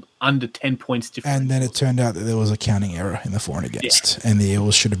by under 10 points difference. And then it turned out that there was a counting error in the for and against, and the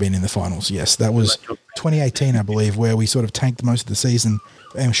Eels should have been in the finals. Yes, that was 2018, I believe, where we sort of tanked most of the season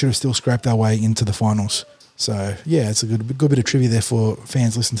and should have still scraped our way into the finals. So, yeah, it's a good bit of trivia there for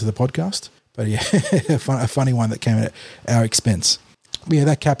fans listening to the podcast. But, yeah, a funny one that came at our expense. But, yeah,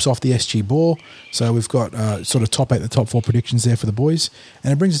 that caps off the SG Ball. So we've got sort of top 8, the top 4 predictions there for the boys.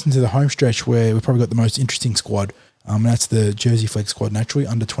 And it brings us into the home stretch where we've probably got the most interesting squad. That's the Jersey Flag squad, naturally,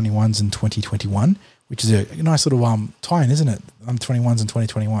 under 21s in 2021, which is a nice little tie-in, isn't it? Under 21s in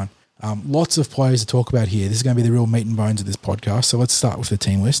 2021. Lots of players to talk about here. This is going to be the real meat and bones of this podcast. So let's start with the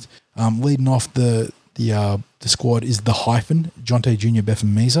team list. Leading off the squad is the Hyphen, Jonte Jr.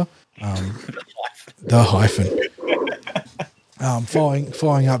 Betham-Meza. The Hyphen.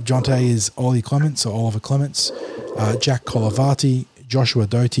 Following up, Jonte is Ollie Clements, or Oliver Clements, Jack Colavati, Joshua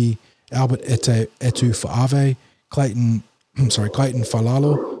Doty, Albert Etu Fa'ave, Clayton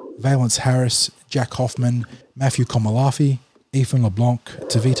Falalo, Valence Harris, Jack Hoffman, Matthew Komalafi, Ethan LeBlanc,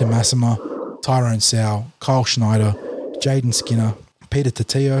 Tavita Massima, Tyrone Sow, Kyle Schneider, Jaden Skinner, Peter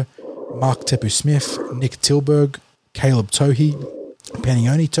Tateo, Mark Tepu-Smith, Nick Tilburg, Caleb Tohi,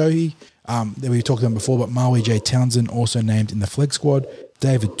 Panioni Tohi, that we talked about before, but Maui J. Townsend also named in the flag squad.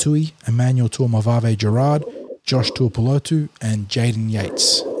 David Tui, Emmanuel Tuamavave Gerard, Josh Tuapolotu, and Jaden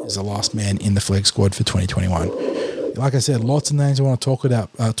Yates is the last man in the flag squad for 2021. Like I said, lots of names I want to talk about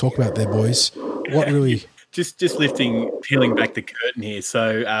there, boys. What really... Just peeling back the curtain here.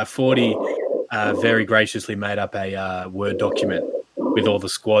 So 40 very graciously made up a Word document with all the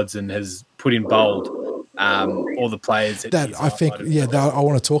squads and has put in bold all the players that I think, that I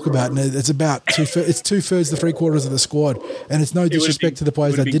want to talk about. And it's about it's 2/3 to 3/4 of the squad, and it's no disrespect to the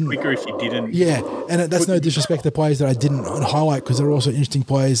players that didn't. Quicker if you didn't. Yeah, and that's no disrespect to the players that I didn't highlight because there are also interesting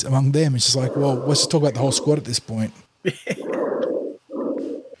players among them. It's just like, well, let's just talk about the whole squad at this point. Who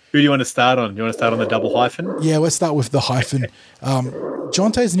do you want to start on? You want to start on the double hyphen? Yeah, let's start with the hyphen.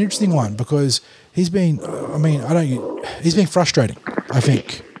 Jonte's an interesting one because he's been. He's been frustrating. I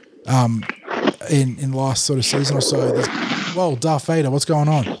think. In the last sort of season or so. Darth Vader, what's going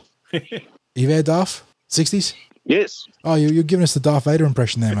on? You there, Darth? 60s? Yes. Oh, you're giving us the Darth Vader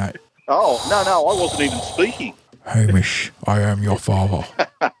impression there, mate. Oh, no, I wasn't even speaking. Hamish, I am your father.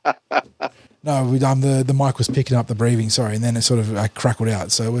 No, the mic was picking up the breathing, sorry, and then it sort of crackled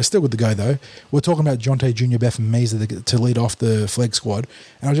out. So we're still good to go, though. We're talking about Jonte Junior, Beth and Meza to lead off the flag squad.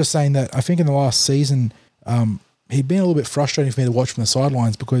 And I was just saying that I think in the last season, he'd been a little bit frustrating for me to watch from the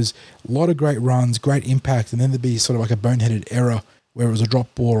sidelines because a lot of great runs, great impact, and then there'd be sort of like a boneheaded error where it was a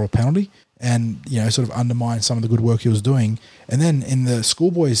drop ball or a penalty and, sort of undermine some of the good work he was doing. And then in the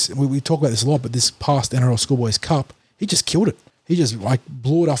schoolboys, we talk about this a lot, but this past NRL Schoolboys Cup, he just killed it. He just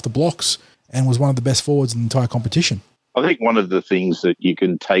blew it off the blocks and was one of the best forwards in the entire competition. I think one of the things that you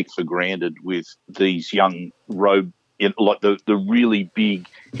can take for granted with these young the really big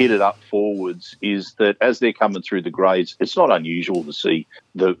headed up forwards is that as they're coming through the grades, it's not unusual to see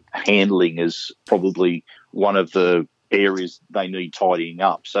the handling as probably one of the areas they need tidying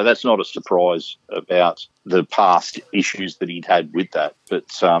up. So that's not a surprise about the past issues that he'd had with that. But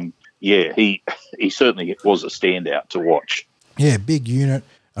he certainly was a standout to watch. Yeah, big unit,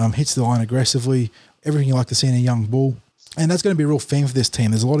 hits the line aggressively, everything you like to see in a young bull. And that's going to be a real theme for this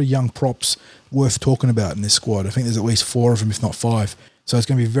team. There's a lot of young props worth talking about in this squad. I think there's at least 4 of them, if not 5. So it's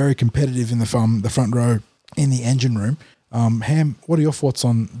going to be very competitive in the front row in the engine room. Ham, what are your thoughts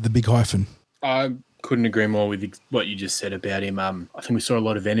on the big hyphen? I couldn't agree more with what you just said about him. I think we saw a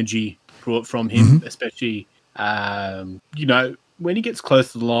lot of energy brought from him, especially, when he gets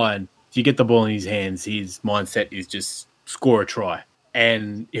close to the line, if you get the ball in his hands, his mindset is just score a try.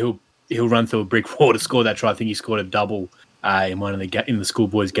 And he'll run through a brick wall to score that try. I think he scored a double in one of the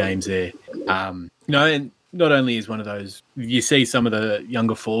schoolboys games there. And not only is one of those, you see some of the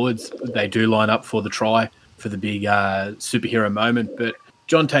younger forwards, they do line up for the try for the big superhero moment, but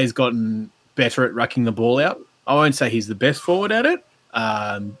Jonte's gotten better at rucking the ball out. I won't say he's the best forward at it.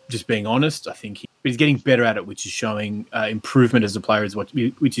 Just being honest, I think he's getting better at it, which is showing improvement as a player,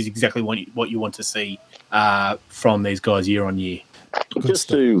 which is exactly what you want to see from these guys year on year. Just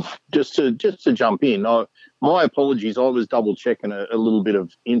to jump in, my apologies. I was double checking a little bit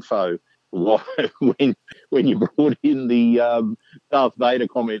of info when you brought in the Darth Vader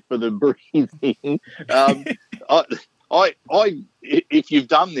comment for the breathing. If you've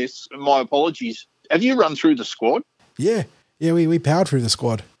done this, my apologies. Have you run through the squad? Yeah, we powered through the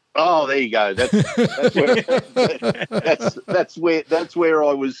squad. Oh, there you go. That's where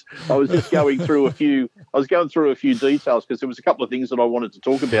I was just going through a few. I was going through a few details because there was a couple of things that I wanted to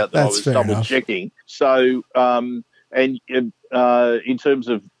talk about that I was double checking. So, in terms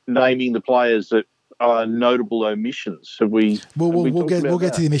of naming the players that are notable omissions, we'll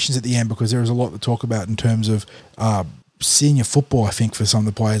get to the omissions at the end because there is a lot to talk about in terms of senior football. I think for some of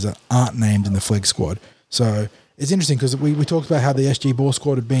the players that aren't named in the flag squad. So. It's interesting because we talked about how the SG Ball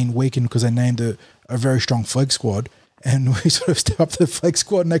squad had been weakened because they named a very strong flag squad, and we sort of stepped up to the flag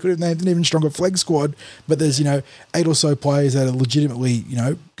squad and they could have named an even stronger flag squad. But there's 8 or so players that are legitimately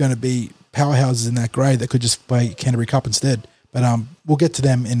going to be powerhouses in that grade that could just play Canterbury Cup instead. But we'll get to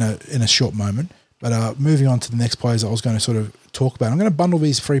them in a short moment. But moving on to the next players that I was going to sort of talk about, I'm going to bundle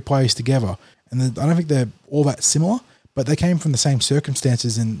these 3 players together, and I don't think they're all that similar, but they came from the same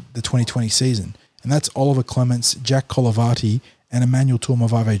circumstances in the 2020 season. And that's Oliver Clements, Jack Colavati, and Emmanuel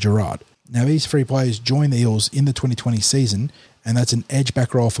Tuamavave Gerard. Now, these 3 players joined the Eels in the 2020 season, and that's an edge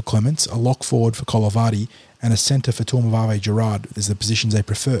back role for Clements, a lock forward for Colavati, and a centre for Tuamavave Gerard is the positions they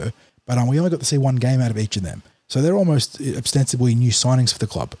prefer. But we only got to see 1 game out of each of them. So they're almost ostensibly new signings for the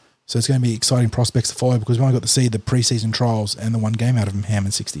club. So it's going to be exciting prospects to follow because we only got to see the pre-season trials and the 1 game out of them, Ham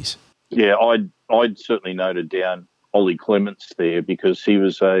and 60s. Yeah, I'd certainly noted down Ollie Clements there because he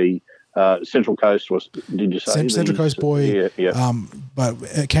was a Central Coast was. Did you say Central Coast boy? Yeah. But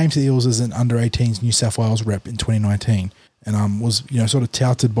it came to the Eels as an under-18s New South Wales rep in 2019, and was sort of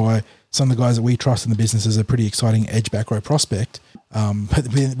touted by some of the guys that we trust in the business as a pretty exciting edge back row prospect. But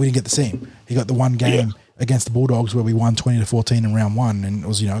we didn't get to see him. He got the one game against the Bulldogs where we won 20-14 in round one, and it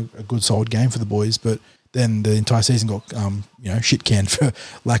was a good solid game for the boys. But then the entire season got shit canned, for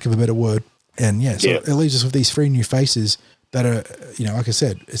lack of a better word. And it leaves us with these 3 new faces that are, like I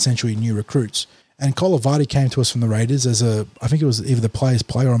said, essentially new recruits. And Colavati came to us from the Raiders as I think it was either the player's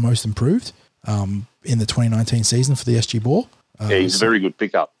player or most improved in the 2019 season for the SG Ball. He's a very good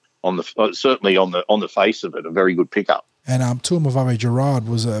pickup certainly on the face of it, a very good pickup. And Tuamavave Gerard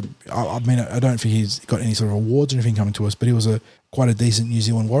was I don't think he's got any sort of awards or anything coming to us, but he was quite a decent New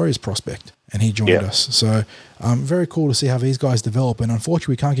Zealand Warriors prospect, and he joined us. So very cool to see how these guys develop. And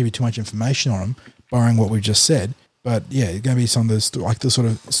unfortunately, we can't give you too much information on them, barring what we've just said. But it's going to be some of the sort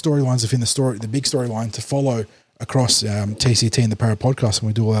of storylines within the big storyline to follow across TCT and the Para podcast when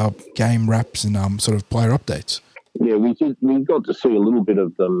we do all our game wraps and sort of player updates. Yeah, we got to see a little bit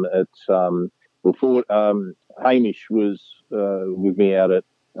of them at before. Hamish was with me out at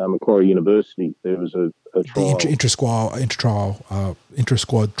Macquarie University. There was a trial. The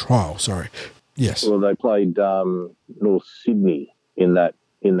intra-squad trial. Sorry. Yes. Well, they played North Sydney in that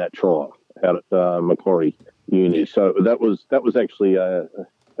trial out at Macquarie Uni. So that was actually a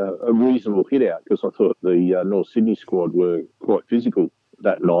reasonable hit out, because I thought the North Sydney squad were quite physical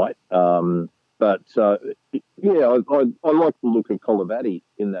that night. But I like the look of Colavati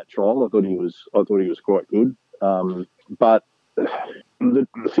in that trial. I thought he was quite good. But the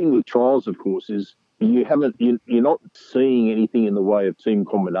thing with trials, of course, is you're not seeing anything in the way of team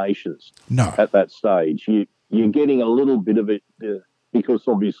combinations. No. At that stage, you're getting a little bit of it because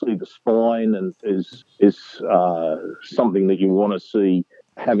obviously the spine is something that you want to see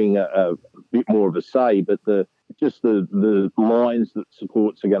having a bit more of a say, but the lines that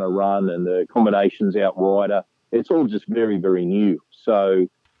supports are going to run and the combinations out wider, it's all just very, very new. So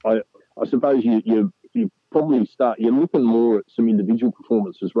I suppose you probably you're looking more at some individual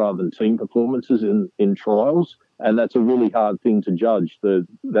performances rather than team performances in trials, and that's a really hard thing to judge,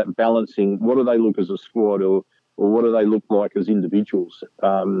 that balancing, what do they look as a squad or what do they look like as individuals.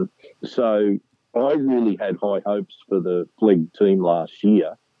 So I really had high hopes for the Flegg team last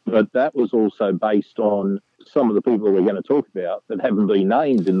year, but that was also based on some of the people we're going to talk about that haven't been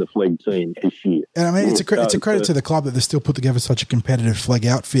named in the Flegg team this year. And I mean, it's a credit to the club that they still put together such a competitive Flegg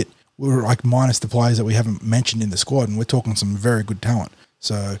outfit. We're like minus the players that we haven't mentioned in the squad, and we're talking some very good talent.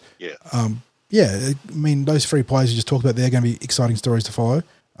 So, I mean, those 3 players you just talked about, they're going to be exciting stories to follow.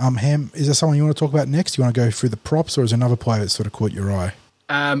 Ham, is there someone you want to talk about next? You want to go through the props, or is there another player that sort of caught your eye?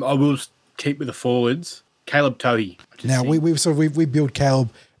 I will keep with the forwards. Caleb Tohi. Now we built Caleb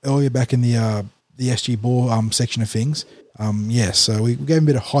earlier back in the SG Ball section of things. So we gave him a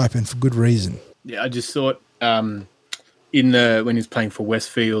bit of hype, and for good reason. Yeah, I just thought when he was playing for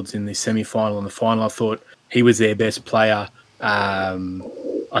Westfields in the semi-final and the final, I thought he was their best player.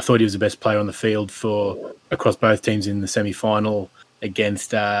 I thought he was the best player on the field across both teams in the semi-final against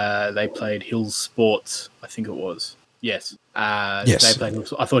they played Hills Sports, I think it was. Yes. Yes. They played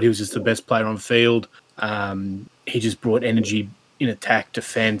Hills. I thought he was just the best player on the field. He just brought energy in attack,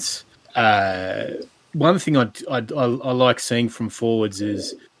 defence. One thing I like seeing from forwards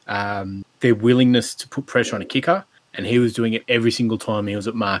is their willingness to put pressure on a kicker, and he was doing it every single time he was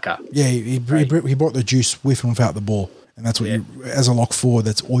at marker. Yeah, he brought the juice with and without the ball, and that's what as a lock forward,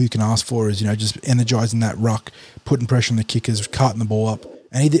 that's all you can ask for is just energising that ruck, putting pressure on the kickers, cutting the ball up.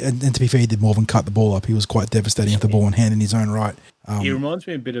 And to be fair, he did more than cut the ball up. He was quite devastating with the ball in hand in his own right. He reminds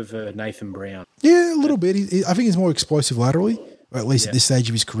me a bit of Nathan Brown. Yeah, a little bit. I think he's more explosive laterally, or at least at this stage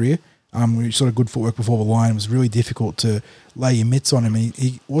of his career. Sort of good footwork before the line. It was really difficult to lay your mitts on him.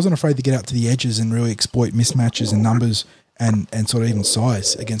 He wasn't afraid to get out to the edges and really exploit mismatches and numbers and sort of even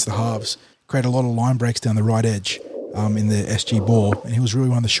size against the halves. Create a lot of line breaks down the right edge in the SG Ball, and he was really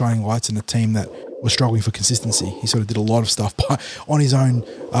one of the shining lights in a team that was struggling for consistency. He sort of did a lot of stuff on his own,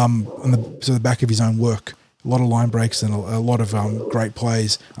 on the back of his own work. A lot of line breaks and a lot of great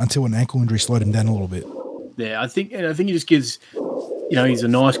plays until an ankle injury slowed him down a little bit. Yeah, I think he just gives, he's a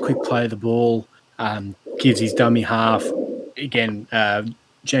nice, quick play of the ball. Gives his dummy half. Again,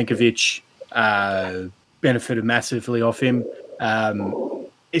 Jankovic benefited massively off him.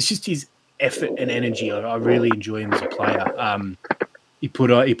 It's just his effort and energy. I really enjoy him as a player. He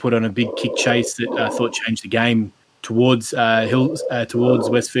put on a big kick chase that I thought changed the game towards towards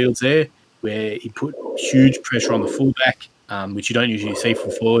Westfields there, where he put huge pressure on the fullback, which you don't usually see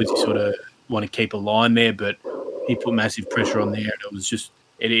from forwards. You sort of want to keep a line there, but he put massive pressure on there, and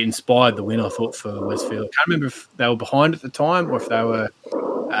it inspired the win, I thought, for Westfield. I can't remember if they were behind at the time or if they were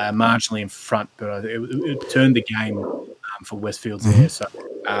marginally in front, but it turned the game for Westfield there. So,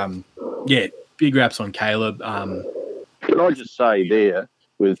 big raps on Caleb. Can I just say there,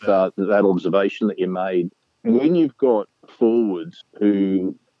 with that observation that you made, when you've got forwards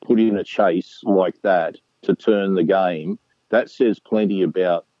who put in a chase like that to turn the game, that says plenty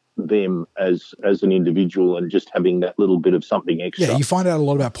about them as an individual and just having that little bit of something extra. Yeah, you find out a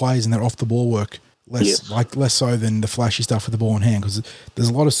lot about players and their off-the-ball work, less so than the flashy stuff with the ball in hand, because there's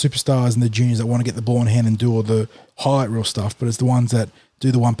a lot of superstars and the juniors that want to get the ball in hand and do all the highlight reel stuff, but it's the ones that do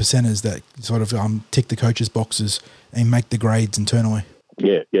the 1%ers that sort of tick the coaches' boxes and make the grades internally.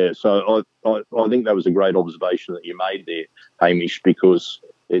 Yeah. So I think that was a great observation that you made there, Hamish, because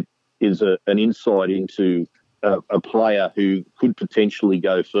it is an insight into a player who could potentially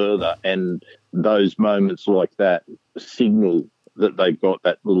go further, and those moments like that signal that they've got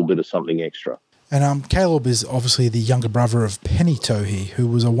that little bit of something extra. And Caleb is obviously the younger brother of Penny Tohi, who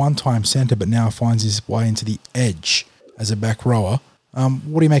was a one-time centre but now finds his way into the edge as a back rower.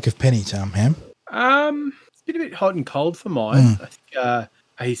 What do you make of Penny, Ham? It's been a bit hot and cold for mine. I think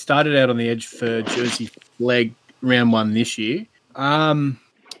he started out on the edge for Jersey Flegg round 1 this year.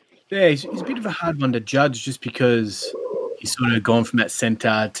 He's a bit of a hard one to judge just because he's sort of gone from that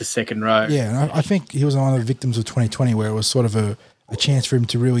centre to second row. Yeah, and I think he was one of the victims of 2020 where it was sort of a chance for him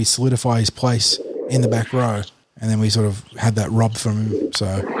to really solidify his place in the back row, and then we sort of had that robbed from him.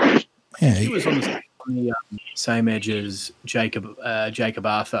 So, yeah. He was on the same edge as Jacob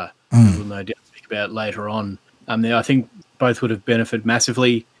Arthur, who we'll no doubt speak about later on. I think both would have benefited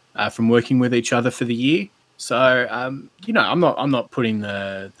massively from working with each other for the year. So, I'm not putting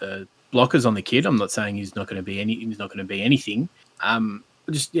the blockers on the kid. I'm not saying he's not going to be anything.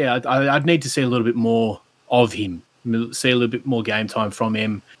 I'd need to see a little bit more of him, see a little bit more game time from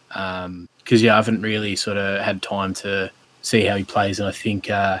him, because I haven't really sort of had time to see how he plays, and I think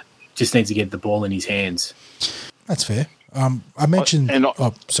just needs to get the ball in his hands. That's fair. I mentioned.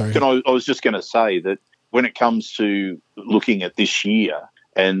 Sorry. I was just going to say that when it comes to looking at this year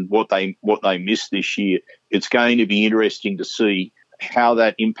and what they missed this year, it's going to be interesting to see how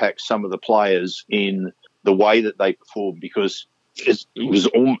that impacts some of the players in the way that they perform, because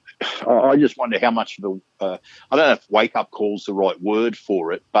I just wonder how much of I don't know if wake-up call's the right word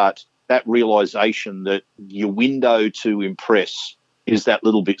for it, but that realisation that your window to impress is that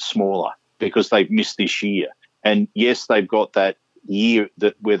little bit smaller because they've missed this year. And yes, they've got that year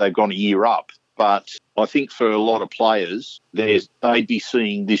where they've gone a year up, but I think for a lot of players, they'd be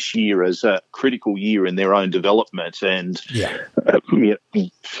seeing this year as a critical year in their own development. And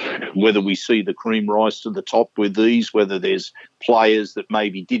whether we see the cream rise to the top with these, whether there's players that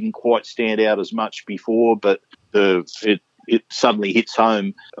maybe didn't quite stand out as much before, but it suddenly hits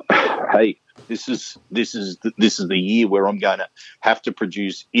home. Hey, this is the year where I'm going to have to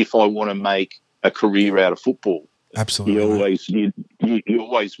produce if I want to make a career out of football. Absolutely. You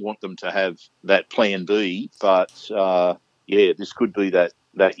always want them to have that plan B, but this could be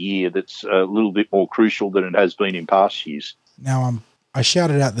that year that's a little bit more crucial than it has been in past years. Now, I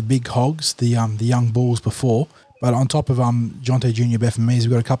shouted out the big hogs, the young bulls before, but on top of Jonte Junior, Beth and Mees,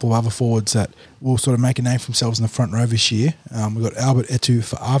 we've got a couple of other forwards that will sort of make a name for themselves in the front row this year. We've got Albert Etu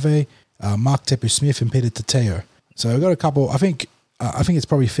for Ave, Mark Tepu-Smith and Peter Tateo. So we've got a couple. I think it's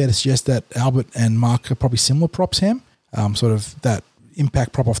probably fair to suggest that Albert and Mark are probably similar props, Ham. Sort of that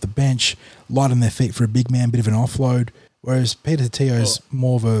impact prop off the bench, light on their feet for a big man, bit of an offload. Whereas Peter Tateo is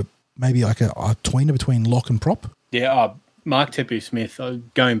more of maybe like a tweener between lock and prop. Yeah, Mark Tepu-Smith,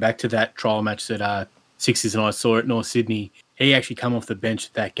 going back to that trial match that Sixers and I saw at North Sydney, he actually come off the bench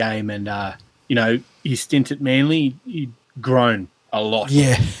at that game, and his stint at Manly, he'd grown a lot.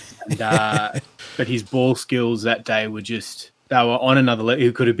 Yeah. And, but his ball skills that day were just, they were on another level.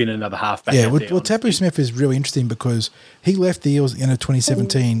 He could have been another halfback. Yeah, Tepu-Smith is really interesting because he left the Eels in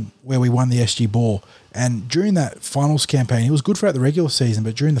 2017 where we won the SG Ball. And during that finals campaign, he was good throughout the regular season,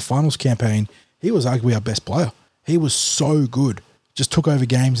 but during the finals campaign, he was arguably our best player. He was so good. Just took over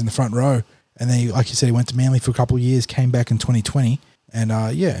games in the front row. And then, like you said, he went to Manly for a couple of years, came back in 2020. And,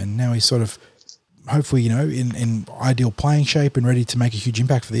 and now he's sort of, hopefully, in ideal playing shape and ready to make a huge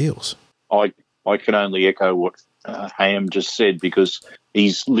impact for the Eels. I can only echo what Ham just said, because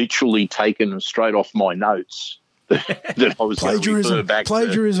he's literally taken straight off my notes that I was going to refer back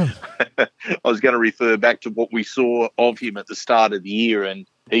Plagiarism. I was going to refer back to what we saw of him at the start of the year, and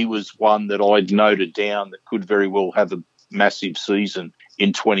he was one that I'd noted down that could very well have a massive season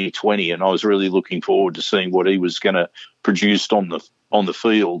in 2020, and I was really looking forward to seeing what he was going to produce on the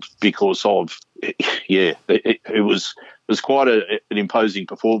field, because of it was quite an imposing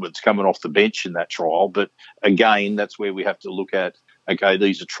performance coming off the bench in that trial. But again, that's where we have to look at, okay,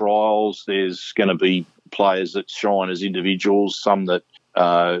 these are trials. There's going to be players that shine as individuals, some that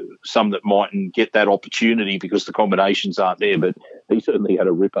mightn't get that opportunity because the combinations aren't there. But he certainly had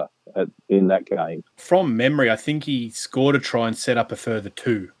a ripper in that game. From memory, I think he scored a try and set up a further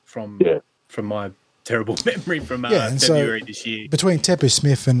 2 from my terrible memory from February this year. Between Tepu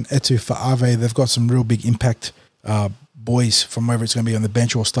Smith and Etu Fa'ave, they've got some real big impact boys from whether it's going to be on the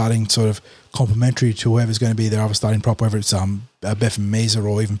bench or starting, sort of complementary to whoever's going to be their other starting prop, whether it's Bethan Meza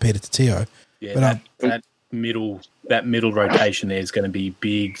or even Peter Tatio. Yeah, but, that middle rotation there is going to be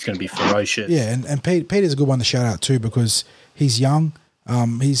big. It's going to be ferocious. Yeah, and Peter's a good one to shout out too because he's young.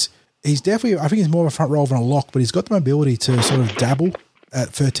 He's definitely, I think he's more of a front row than a lock, but he's got the mobility to sort of dabble at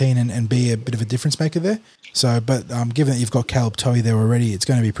 13 and be a bit of a difference maker there. So, but given that you've got Caleb Towie there already, it's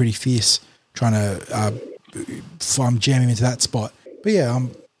going to be pretty fierce trying to jam him into that spot. But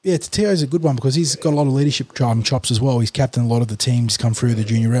Tatio's a good one because he's got a lot of leadership chops as well. He's captained a lot of the teams, come through the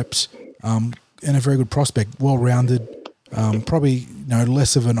junior reps, and a very good prospect, well-rounded, probably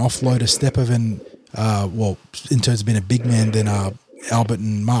less of an offloader stepper than, in terms of being a big man than Albert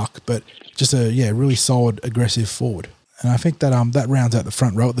and Mark, but just a really solid, aggressive forward. And I think that that rounds out the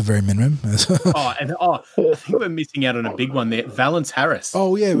front row at the very minimum. I think we're missing out on a big one there. Valence Harris.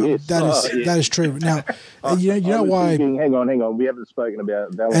 Oh yeah, yes. That is true. Now, you know why? Hang on. We haven't spoken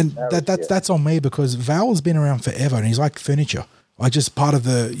about Valence Harris. That's on me because Val's been around forever, and he's like furniture. Like just part of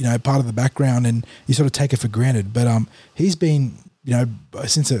the background, and you sort of take it for granted. But he's been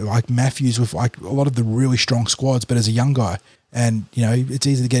since like Matthews with like a lot of the really strong squads, but as a young guy. And, it's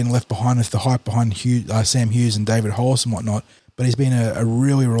easy to get him left behind with the hype behind Sam Hughes and David Hollis and whatnot. But he's been a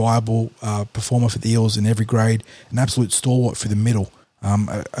really reliable performer for the Eels in every grade, an absolute stalwart for the middle.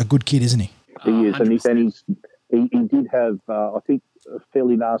 A good kid, isn't he? He is, and he did have, I think, a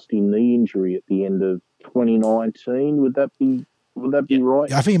fairly nasty knee injury at the end of 2019. Would that be right?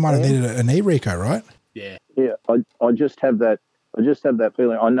 Yeah, I think he might have needed a knee reco, right? Yeah. Yeah, I just have that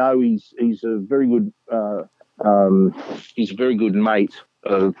feeling. I know he's a very good he's a very good mate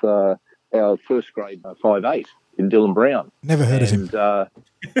of our first grade 5'8" in Dylan Brown. Never heard of him. I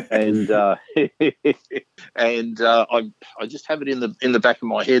just have it in the back of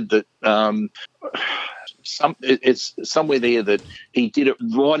my head that it's somewhere there that he did it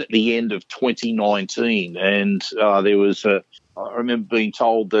right at the end of 2019, and there was I remember being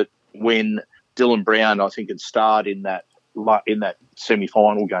told that when Dylan Brown, I think, had starred in that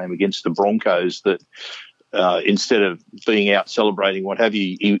semi-final game against the Broncos, that instead of being out celebrating, what have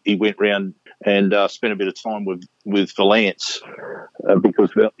you, he went round and spent a bit of time with Valance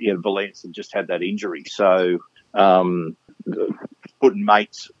because Valance had just had that injury. So putting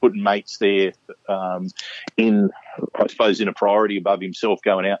mates there in a priority above himself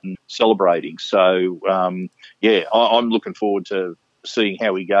going out and celebrating. So I'm looking forward to seeing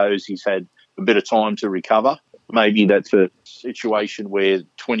how he goes. He's had a bit of time to recover. Maybe that's a situation where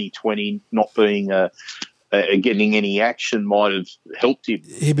 2020 not being getting any action might have helped him.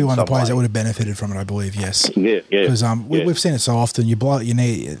 He'd be one of the players that would have benefited from it, I believe, yes. Yeah. Because we've seen it so often. You blow out your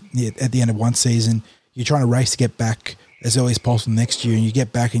knee at the end of one season, you're trying to race to get back as early as possible next year, and you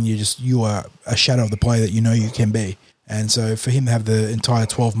get back and you are a shadow of the player that you know you can be. And so for him to have the entire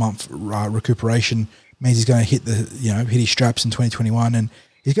 12-month recuperation means he's going to hit his straps in 2021, and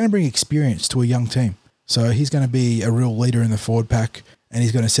he's going to bring experience to a young team. So he's going to be a real leader in the forward pack, and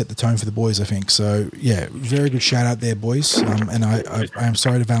he's going to set the tone for the boys, I think. So, yeah, very good shout out there, boys. And I am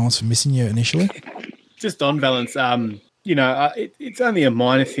sorry to Valence for missing you initially. Just on Valence, it's only a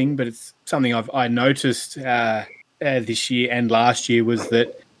minor thing, but it's something I noticed this year and last year was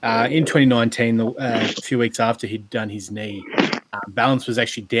that in 2019, a few weeks after he'd done his knee, Valence was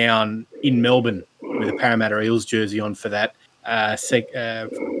actually down in Melbourne with a Parramatta Eels jersey on for that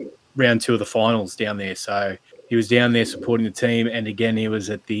round 2 of the finals down there. So he was down there supporting the team, and again, he was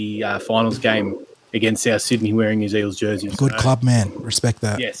at the finals game against South Sydney wearing his Eels jersey. Good club man. Respect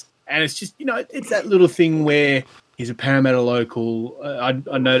that. Yes. And it's just, it's that little thing where he's a Parramatta local. I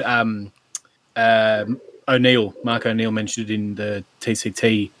know Mark O'Neill mentioned it in the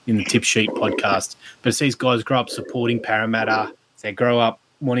TCT, in the Tip Sheet podcast, but it's these guys grow up supporting Parramatta. They grow up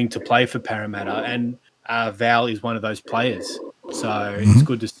wanting to play for Parramatta, and Val is one of those players. So it's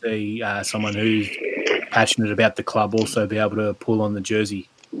good to see someone who's passionate about the club also be able to pull on the jersey.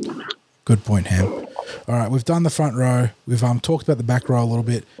 Good point, Ham. All right, we've done the front row. We've talked about the back row a little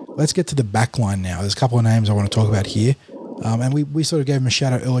bit. Let's get to the back line now. There's a couple of names I want to talk about here. And we sort of gave him a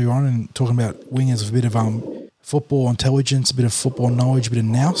shout out earlier on and talking about wingers with a bit of football intelligence, a bit of football knowledge, a bit of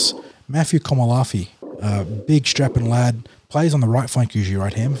nous. Matthew Komalafi. Big strapping lad, plays on the right flank usually,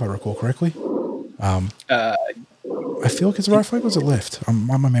 right, Ham, if I recall correctly. I feel like it's right flank or is it left?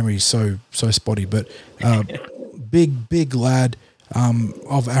 My memory is so spotty, but big lad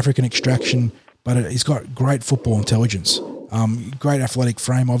of African extraction, but he's got great football intelligence, great athletic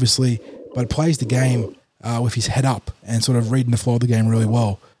frame, obviously, but plays the game with his head up and sort of reading the flow of the game really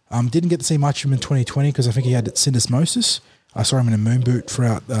well. Didn't get to see much of him in 2020 because I think he had syndesmosis. I saw him in a moon boot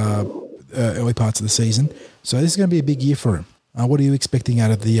throughout early parts of the season. So this is going to be a big year for him. What are you expecting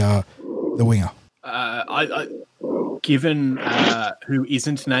out of the winger? Given who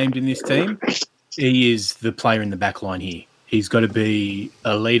isn't named in this team, he is the player in the back line here. He's got to be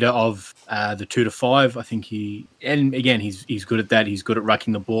a leader of the 2 to 5. I think he's good at that. He's good at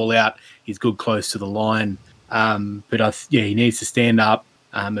rucking the ball out. He's good close to the line. But he needs to stand up.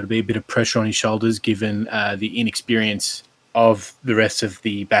 It'll be a bit of pressure on his shoulders given the inexperience of the rest of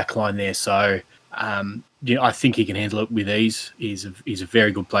the back line there. So, I think he can handle it with ease. He's a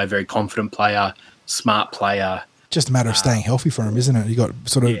very good player, very confident player, smart player. Just a matter of staying healthy for him, isn't it? He got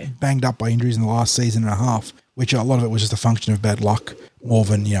sort of banged up by injuries in the last season and a half, which a lot of it was just a function of bad luck more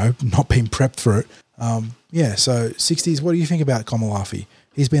than, not being prepped for it. So 60s, what do you think about Komalafi?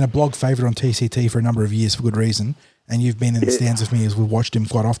 He's been a blog favourite on TCT for a number of years for good reason, and you've been in the stands with me as we've watched him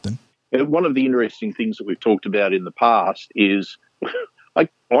quite often. One of the interesting things that we've talked about in the past is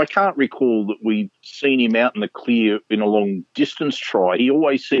I can't recall that we've seen him out in the clear in a long distance try. He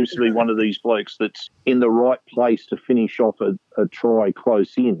always seems to be one of these blokes that's in the right place to finish off a try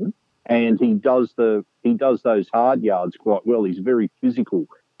close in, and he does those hard yards quite well. He's very physical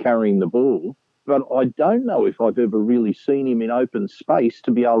carrying the ball. But I don't know if I've ever really seen him in open space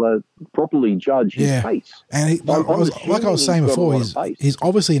to be able to properly judge his pace. And like I was saying before, he's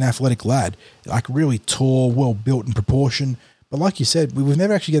obviously an athletic lad, like really tall, well built in proportion. But like you said, we've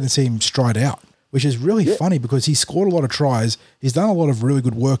never actually get to see him stride out, which is really funny because he scored a lot of tries. He's done a lot of really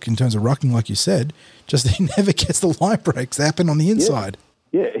good work in terms of rucking, like you said. Just he never gets the line breaks that happen on the inside.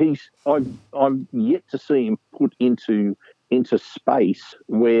 Yeah, I'm yet to see him put into space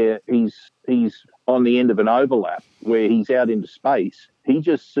where he's on the end of an overlap, where he's out into space. He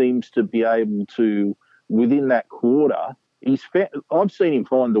just seems to be able to, within that quarter, I've seen him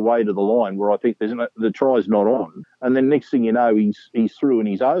find the way to the line where I think the try's not on, and then next thing you know, he's through and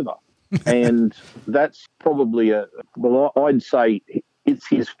he's over. And that's probably I'd say it's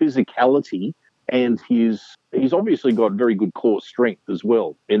his physicality and he's obviously got very good core strength as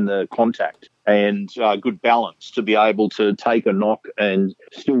well in the contact and good balance to be able to take a knock and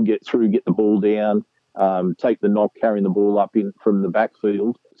still get through, get the ball down, take the knock, carrying the ball up in from the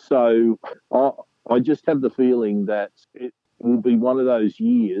backfield. So I just have the feeling that it will be one of those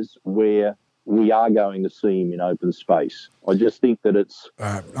years where we are going to see him in open space. I just think that it's.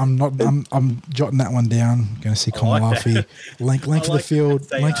 I'm jotting that one down. Going to see Komalafi. Link to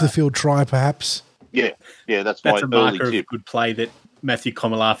the field. Try perhaps. Yeah, that's a marker early of good play that Matthew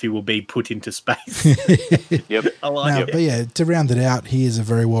Komalafi will be put into space. Yep, I like it. But yeah, to round it out, he is a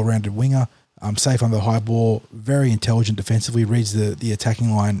very well-rounded winger. Safe under the high ball, very intelligent defensively, reads the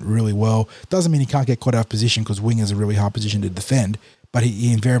attacking line really well. Doesn't mean he can't get caught out of position because wing is a really hard position to defend, but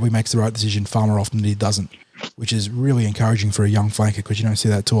he invariably makes the right decision far more often than he doesn't, which is really encouraging for a young flanker because you don't see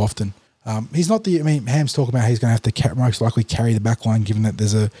that too often. He's not Ham's talking about he's going to have to most likely carry the back line given that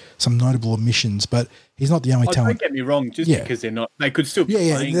there's some notable omissions, but he's not the only talent. Don't get me wrong, because they're not, they could still be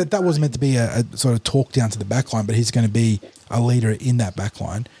playing. That was meant to be a sort of talk down to the back line, but he's going to be a leader in that back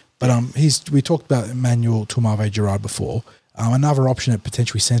line. But we talked about Emmanuel Tumave-Gerard before. Another option at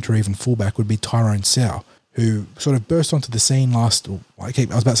potentially centre or even fullback would be Tyrone Sow, who sort of burst onto the scene last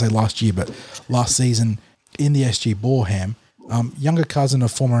season in the SG Boreham. Younger cousin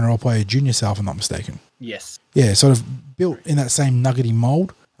of former NRL player Junior Sow, if I'm not mistaken. Yes. Yeah, sort of built in that same nuggety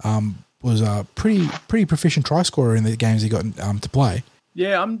mould. Was a pretty proficient try scorer in the games he got to play.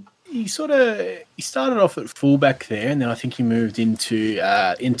 Yeah, he started off at fullback there, and then I think he moved into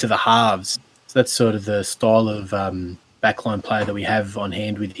the halves. So that's sort of the style of backline player that we have on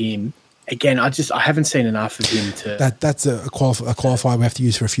hand with him. Again, I haven't seen enough of him to. That's a qualifier we have to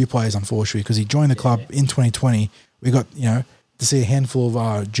use for a few players, unfortunately, because he joined the club in 2020. We got to see a handful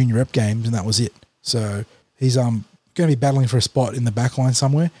of junior rep games, and that was it. So he's going to be battling for a spot in the backline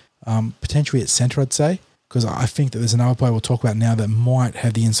somewhere, potentially at centre, I'd say. Because I think that there's another player we'll talk about now that might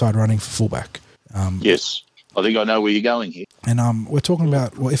have the inside running for fullback. Yes, I think I know where you're going here. And we're talking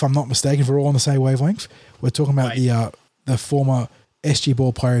about, well, if I'm not mistaken, if we're all on the same wavelength, we're talking about the former SG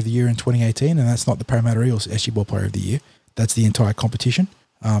Ball Player of the Year in 2018, and that's not the Parramatta Eels SG Ball Player of the Year. That's the entire competition.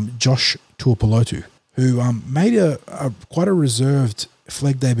 Josh Tuipulotu, who made quite a reserved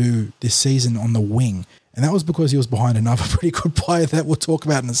flag debut this season on the wing. And that was because he was behind another pretty good player that we'll talk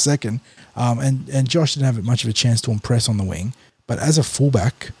about in a second. And Josh didn't have much of a chance to impress on the wing. But as a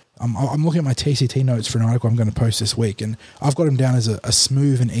fullback, I'm looking at my TCT notes for an article I'm going to post this week, and I've got him down as a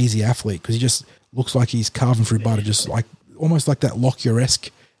smooth and easy athlete because he just looks like he's carving through butter, just like almost like that Lockyer-esque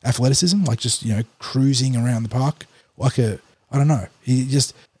athleticism, like just, cruising around the park. Like I don't know. He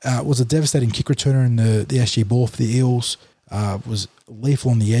just was a devastating kick returner in the SG ball for the Eels, was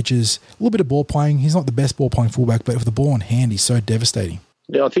lethal on the edges, a little bit of ball playing. He's not the best ball playing fullback, but with the ball in hand, he's so devastating.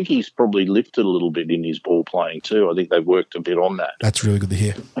 Yeah, I think he's probably lifted a little bit in his ball playing too. I think they've worked a bit on that. That's really good to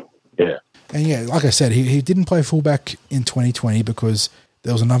hear. Yeah. And yeah, like I said, he didn't play fullback in 2020 because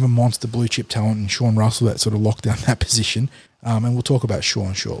there was another monster blue chip talent in Sean Russell that sort of locked down that position. And we'll talk about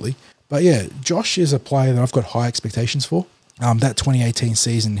Sean shortly. But yeah, Josh is a player that I've got high expectations for. That 2018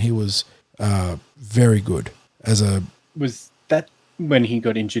 season, he was very good Was that when he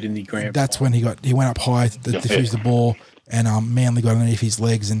got injured in the grand? That's when he went up high to defuse the ball, and Manly got underneath his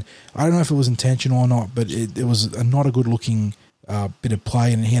legs. And I don't know if it was intentional or not, but it was not a good looking bit of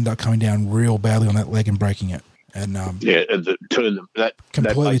play, and he ended up coming down real badly on that leg and breaking it. And that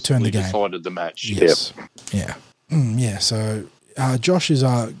completely turned the game. Decided the match. Yes. Yep. Yeah. So Josh is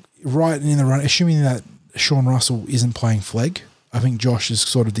right in the run, assuming that Sean Russell isn't playing flag. I think Josh is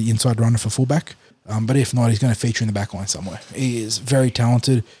sort of the inside runner for fullback. But if not, he's going to feature in the back line somewhere. He is very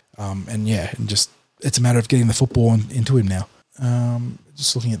talented. And just it's a matter of getting the football into him now.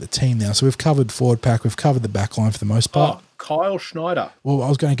 Just looking at the team now. So we've covered forward pack. We've covered the back line for the most part. Oh, Kyle Schneider. Well, I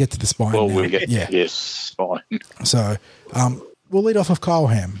was going to get to the spine now. Yes, spine. So we'll lead off with Kyle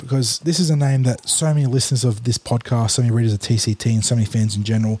Ham because this is a name that so many listeners of this podcast, so many readers of TCT and so many fans in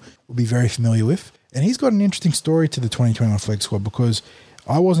general will be very familiar with. And he's got an interesting story to the 2021 flag squad because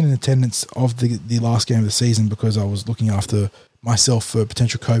I wasn't in attendance of the last game of the season because I was looking after myself for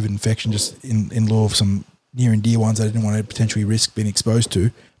potential COVID infection just in lieu of some near and dear ones I didn't want to potentially risk being exposed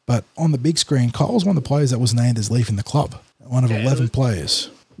to. But on the big screen, Kyle's one of the players that was named as leaving the club, one of 11 players.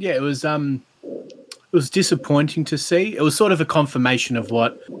 Yeah, it was disappointing to see. It was sort of a confirmation of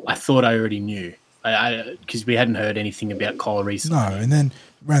what I thought I already knew because we hadn't heard anything about Kyle recently. No, and then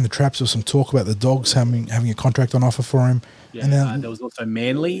around the traps there was some talk about the Dogs having a contract on offer for him. Yeah, and then there was also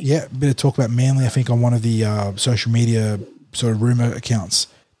Manly. Yeah, a bit of talk about Manly, I think, on one of the social media sort of rumour accounts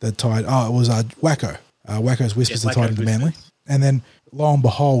that tied... Oh, it was Wacko. Wacko's Whispers that tied into Manly. And then, lo and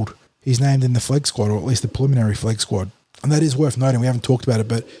behold, he's named in the flag squad, or at least the preliminary flag squad. And that is worth noting. We haven't talked about it,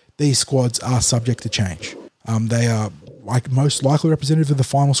 but these squads are subject to change. They are most likely representative of the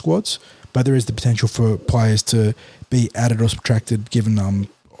final squads, but there is the potential for players to be added or subtracted given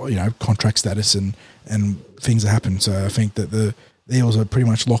contract status and things that happen. So I think that the Eels are pretty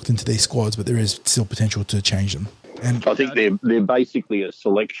much locked into these squads, but there is still potential to change them. And I think they're basically a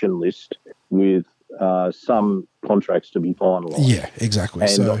selection list with some contracts to be finalised. Yeah, exactly.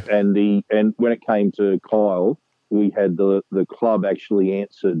 And when it came to Kyle, we had the club actually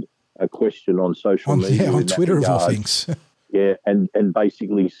answered a question on social media. Yeah, on Twitter of all things. Yeah, and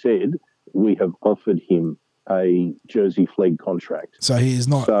basically said, we have offered him a Jersey flag contract. So he is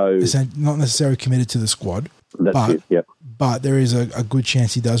not necessarily committed to the squad. That's it, yeah. But there is a good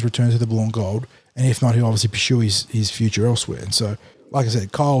chance he does return to the Blue and Gold. And if not, he'll obviously pursue his future elsewhere. And so, like I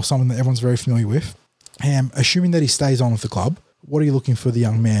said, Kyle, someone that everyone's very familiar with. Assuming that he stays on with the club, what are you looking for the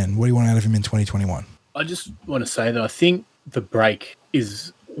young man? What do you want out of him in 2021? I just want to say that I think the break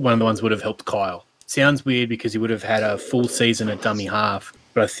is one of the ones that would have helped Kyle. Sounds weird because he would have had a full season at dummy half,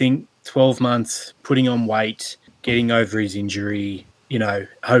 but I think 12 months, putting on weight, getting over his injury,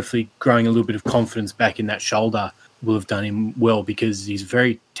 hopefully growing a little bit of confidence back in that shoulder will have done him well because he's a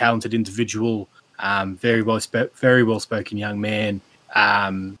very talented individual, very well spoken young man,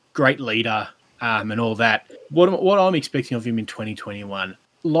 great leader, and all that. What I'm expecting of him in 2021,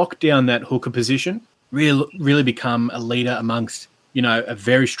 lock down that hooker position, really become a leader amongst, a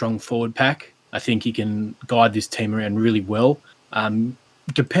very strong forward pack. I think he can guide this team around really well.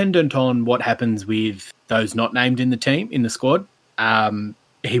 Dependent on what happens with those not named in the team, in the squad,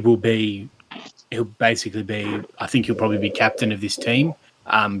 he'll basically be, I think he'll probably be captain of this team,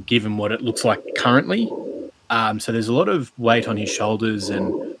 given what it looks like currently. So there's a lot of weight on his shoulders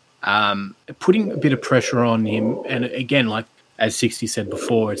and putting a bit of pressure on him. And again, like as 60 said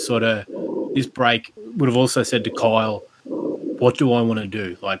before, it's sort of, this break would have also said to Kyle, what do I want to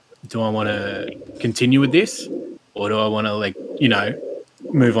do? Like, do I want to continue with this or do I want to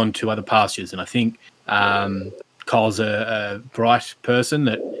move on to other pastures? And I think Kyle's a bright person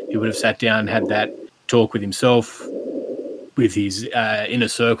that he would have sat down and had that talk with himself, with his inner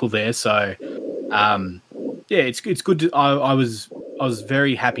circle there. So, it's good. I was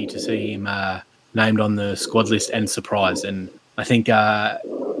very happy to see him named on the squad list and surprised. And I think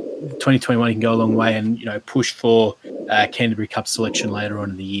 2021 can go a long way and push for Canterbury Cup selection later on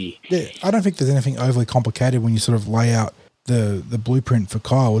in the year. Yeah, I don't think there's anything overly complicated when you sort of lay out the blueprint for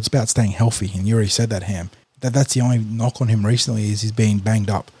Kyle. It's about staying healthy, and you already said that, Ham. That's the only knock on him recently is he's been banged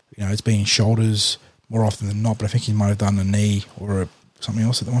up. It's been shoulders more often than not, but I think he might have done a knee or something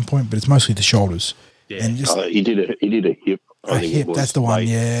else at one point, but it's mostly the shoulders. Yeah, and he did a hip. A hip, that's the one.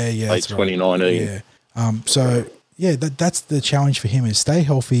 Late 2019. Yeah. That's the challenge for him is stay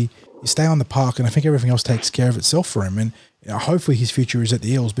healthy, you stay on the park, and I think everything else takes care of itself for him. And hopefully his future is at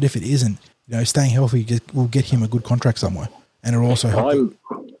the Eels, but if it isn't, staying healthy will get him a good contract somewhere, and it'll also help.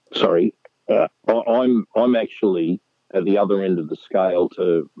 I'm actually at the other end of the scale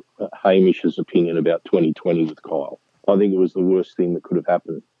to Hamish's opinion about 2020 with Kyle. I think it was the worst thing that could have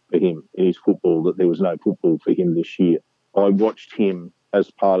happened for him in his football, that there was no football for him this year. I watched him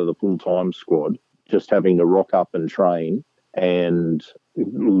as part of the full-time squad just having to rock up and train and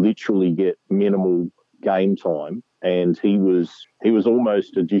literally get minimal game time, and he was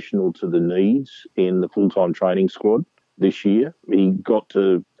almost additional to the needs in the full-time training squad this year. He got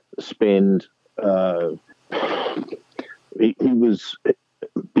to spend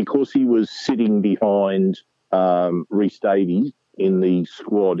because he was sitting behind Rhys Davies in the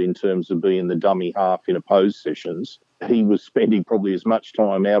squad in terms of being the dummy half in opposed sessions. He was spending probably as much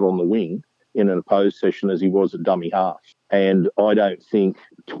time out on the wing in an opposed session as he was a dummy half. And I don't think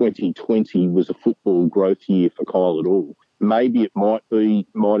 2020 was a football growth year for Kyle at all. Maybe it might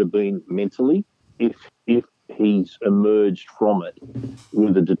have been mentally if he's emerged from it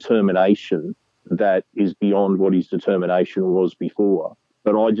with a determination that is beyond what his determination was before.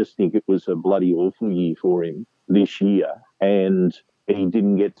 But I just think it was a bloody awful year for him this year, and he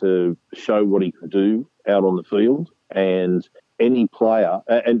didn't get to show what he could do out on the field. And any player,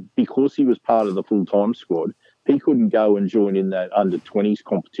 and because he was part of the full-time squad, he couldn't go and join in that under-20s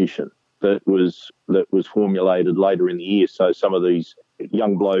competition that was formulated later in the year. So some of these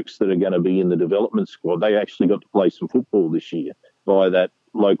young blokes that are going to be in the development squad, they actually got to play some football this year by that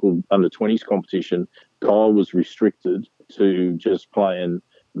local under-20s competition. Kyle was restricted to just playing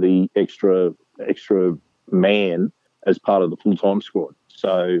the extra man as part of the full-time squad.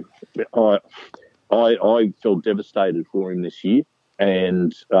 So I felt devastated for him this year,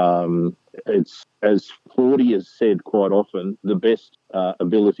 and it's, as Fordy has said quite often, the best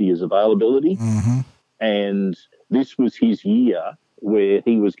ability is availability. Mm-hmm. And this was his year where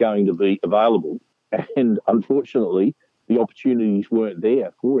he was going to be available, and unfortunately the opportunities weren't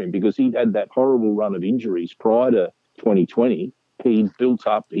there for him because he'd had that horrible run of injuries prior to 2020. He'd built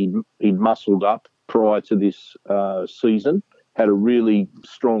up, he'd muscled up prior to this season, had a really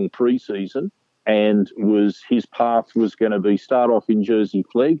strong pre-season, and his path was going to be start off in Jersey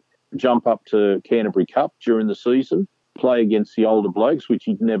Flegg, jump up to Canterbury Cup during the season, play against the older blokes, which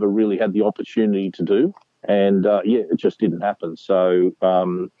he'd never really had the opportunity to do. And, it just didn't happen. So,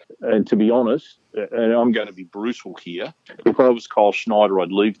 and to be honest, and I'm going to be brutal here, if I was Kyle Schneider,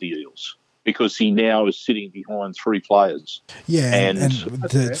 I'd leave the Eels because he now is sitting behind three players. Yeah,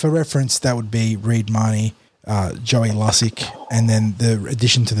 and for reference, that would be Reid Marnie, Joey Lussick, and then the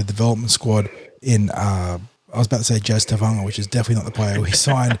addition to the development squad in I was about to say Jazz Tavanga, which is definitely not the player we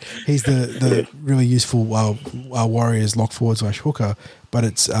signed. He's the really useful Warriors lock forward / hooker, but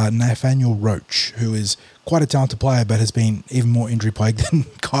it's Nathaniel Roach, who is quite a talented player, but has been even more injury plagued than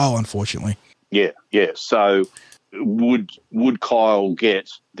Kyle, unfortunately. Yeah. So would Kyle get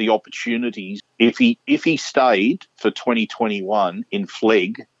the opportunities if he stayed for 2021 in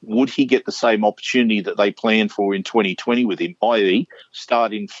Flegg? Would he get the same opportunity that they planned for in 2020 with him, i.e.,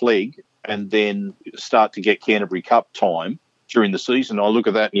 start in Flegg and then start to get Canterbury Cup time during the season? I look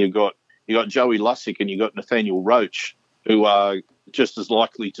at that and you got Joey Lussick and you got Nathaniel Roach, who are just as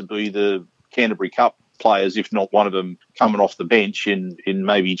likely to be the Canterbury Cup players, if not one of them coming off the bench in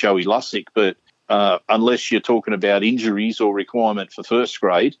maybe Joey Lussick. But unless you're talking about injuries or requirement for first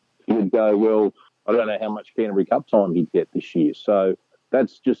grade, you would go, well, I don't know how much Canterbury Cup time he'd get this year. So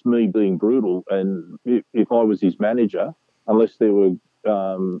that's just me being brutal. And if I was his manager, unless there were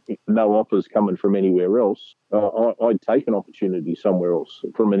no offers coming from anywhere else, I'd take an opportunity somewhere else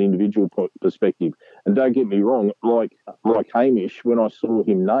from an individual perspective. And don't get me wrong, like Hamish, when I saw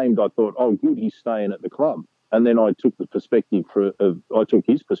him named, I thought, oh, good, he's staying at the club. And then I took his perspective,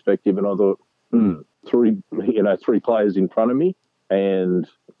 and I thought, three players in front of me, and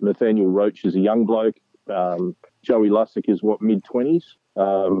Nathaniel Roach is a young bloke. Joey Lussick is mid-20s,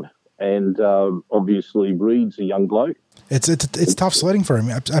 and obviously Reid's a young bloke. It's tough sledding for him,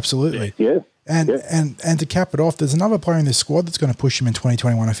 absolutely. Yeah. And to cap it off, there's another player in this squad that's going to push him in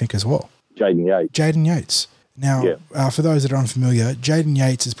 2021, I think, as well. Jaden Yates. Now, for those that are unfamiliar, Jaden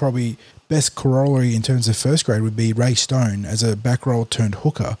Yates is probably best corollary in terms of first grade would be Ray Stone as a back row turned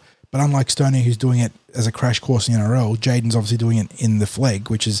hooker. But unlike Stoney, who's doing it as a crash course in the NRL, Jaden's obviously doing it in the flag,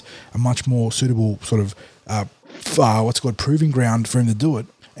 which is a much more suitable sort of proving ground for him to do it.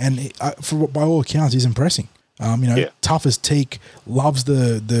 And by all accounts, he's impressing. Tough as teak, loves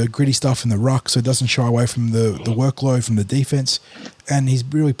the gritty stuff in the ruck, so doesn't shy away from the workload from the defense, and he's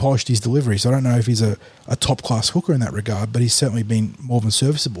really polished his delivery. So I don't know if he's a top-class hooker in that regard, but he's certainly been more than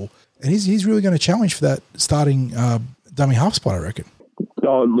serviceable. And he's really going to challenge for that starting dummy half spot, I reckon.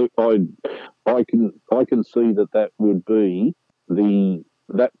 Oh, look, I can see that would be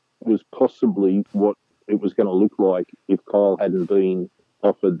that was possibly what it was going to look like if Kyle hadn't been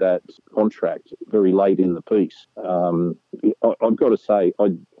offered that contract very late in the piece. I've got to say,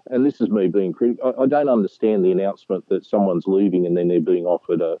 and this is me being critical, I don't understand the announcement that someone's leaving and then they're being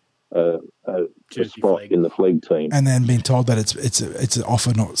offered a spot flag in the flag team, and then being told that it's an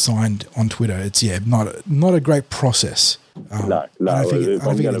offer not signed on Twitter. It's not a great process. No. I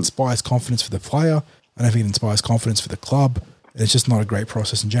don't think it inspires confidence for the player. I don't think it inspires confidence for the club. It's just not a great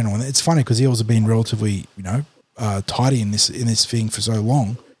process in general. And it's funny because Eels have been relatively, tidy in this thing for so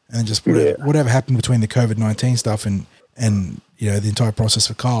long, and just whatever happened between the COVID-19 stuff and the entire process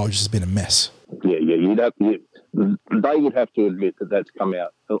for Kyle just has been a mess. Yeah, they would have to admit that that's come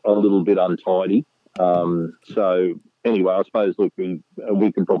out a little bit untidy. So anyway, I suppose we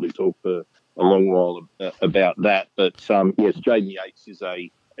can probably talk for a long while about that. But yes, Jaden Yates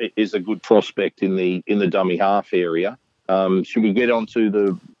is a good prospect in the dummy half area. Should we get on to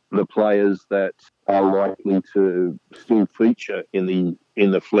the players that are likely to still feature in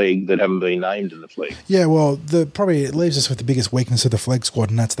the flag that haven't been named in the flag? Yeah, well, probably it leaves us with the biggest weakness of the flag squad,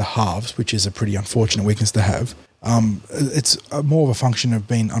 and that's the halves, which is a pretty unfortunate weakness to have. It's more of a function of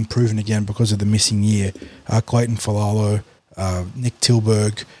being unproven again because of the missing year. Clayton Falalo, Nick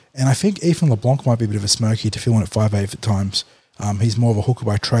Tilburg, and I think Ethan LeBlanc might be a bit of a smoky to fill in at 5'8" at times. He's more of a hooker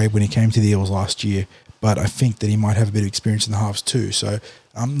by trade when he came to the Eels last year, but I think that he might have a bit of experience in the halves too. So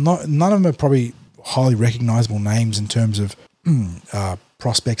none of them are probably highly recognisable names in terms of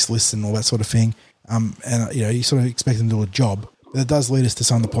prospects lists and all that sort of thing. And you sort of expect them to do a job. But it does lead us to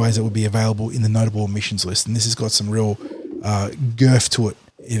some of the players that would be available in the notable omissions list, and this has got some real girth to it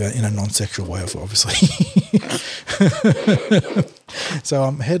in a non-sexual way, obviously.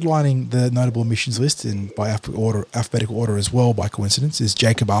 So headlining the notable omissions list by alphabetical order as well, by coincidence, is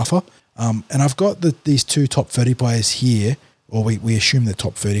Jacob Arthur. And I've got these two top 30 players here, or we assume they're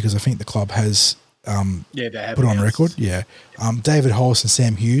top 30 because I think the club has they have put on record. Yeah. David Hollis and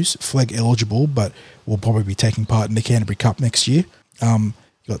Sam Hughes, flag eligible, but will probably be taking part in the Canterbury Cup next year. You've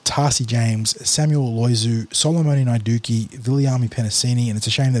got Tarsi James, Samuel Loizu, Solomoni Naiduki, Viliami Penasini, and it's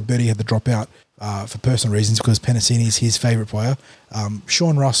a shame that Bertie had to drop out for personal reasons because Penasini is his favourite player.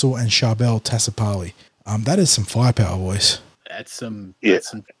 Sean Russell and Charbel Tassapali. That is some firepower, boys. That's some.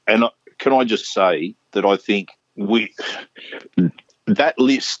 And can I just say that I think that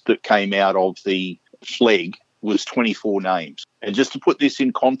list that came out of the flag was 24 names. And just to put this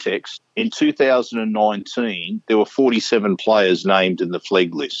in context, in 2019, there were 47 players named in the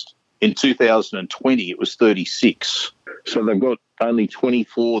flag list. In 2020, it was 36. So they've got only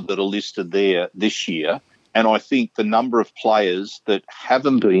 24 that are listed there this year. And I think the number of players that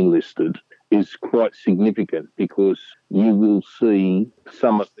haven't been listed is quite significant because you will see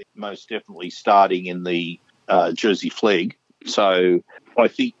some of them most definitely starting in the Jersey flag. So I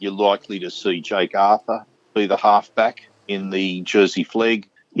think you're likely to see Jake Arthur be the halfback in the Jersey flag.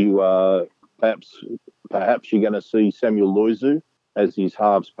 You are perhaps you're going to see Samuel Loizu as his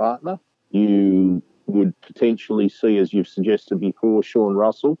halves partner. You would potentially see, as you've suggested before, Sean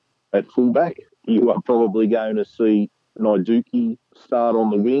Russell at fullback. You are probably going to see Naiduki start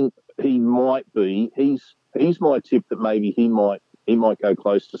on the wing. He might be. He's my tip that maybe he might go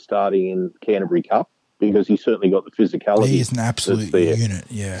close to starting in Canterbury Cup because he's certainly got the physicality. He is an absolute unit.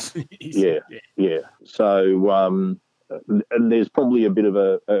 Yeah. Yeah. So and there's probably a bit of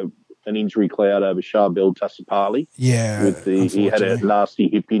an injury cloud over Charbel Tassapali. Yeah. He had a nasty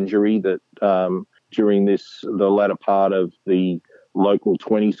hip injury that during the latter part of the local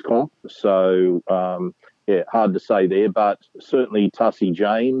 20s comp. So hard to say there, but certainly Tarsi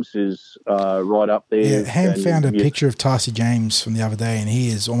James is right up there. Yeah, Ham found a picture of Tarsi James from the other day, and he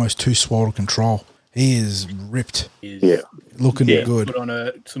is almost too swole to control. He is ripped. Looking good. Put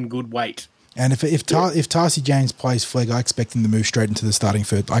on some good weight. And if Tarsi James plays flag, I expect him to move straight into the starting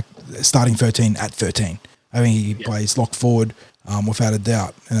 13 at 13. I mean, he plays lock forward, without a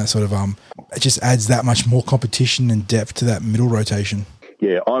doubt. And that sort of it just adds that much more competition and depth to that middle rotation.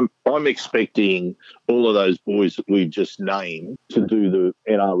 Yeah, I'm expecting all of those boys that we've just named to do the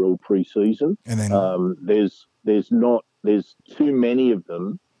NRL preseason. And then there's too many of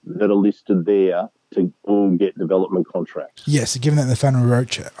them that are listed there to all get development contracts. Yes, given that Nathaniel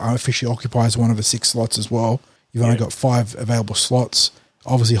Roach officially occupies one of the 6 slots as well, you've only got 5 available slots.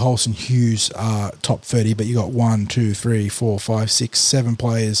 Obviously, Holson Hughes are top 30, but you got 1, 2, 3, 4, 5, 6, 7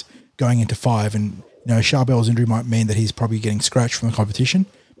 players going into 5. And, Charbel's injury might mean that he's probably getting scratched from the competition,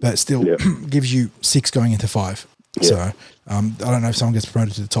 but it still gives you 6 going into 5. Yeah. So I don't know if someone gets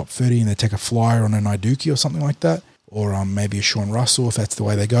promoted to the top 30 and they take a flyer on a Naiduki or something like that, or maybe a Sean Russell if that's the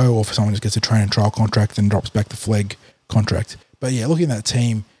way they go, or if someone just gets a train and trial contract and drops back the flag contract. But yeah, looking at that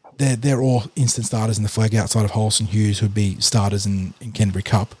team, they're all instant starters in the flag outside of Holson Hughes, who'd be starters in Canterbury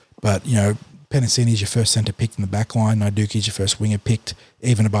Cup. But, Penasini is your first centre picked in the back line. Naiduki is your first winger picked,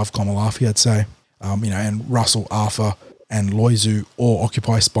 even above Komalafi, I'd say. And Russell, Arthur, and Loizu all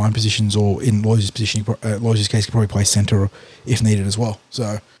occupy spine positions, or in Loizu's position, Loizu's case, could probably play centre if needed as well.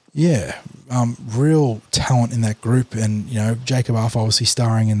 So, yeah, real talent in that group. And, Jacob Arthur obviously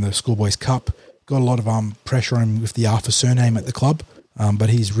starring in the Schoolboys Cup. Got a lot of pressure on him with the Arthur surname at the club, but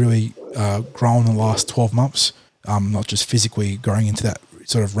he's really grown in the last 12 months, not just physically growing into that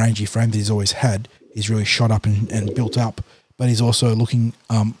sort of rangy frame that he's always had. He's really shot up and built up, but he's also looking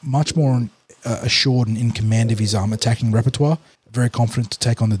much more assured and in command of his attacking repertoire. Very confident to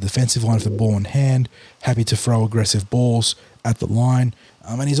take on the defensive line with the ball in hand, happy to throw aggressive balls at the line,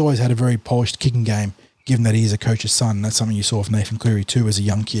 and he's always had a very polished kicking game, given that he is a coach's son. And that's something you saw with Nathan Cleary too as a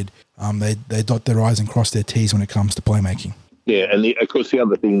young kid. They dot their I's and cross their T's when it comes to playmaking. Yeah, and of course the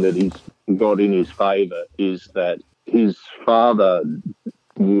other thing that he's got in his favour is that his father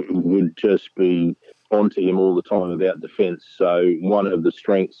would just be onto him all the time about defence. So one of the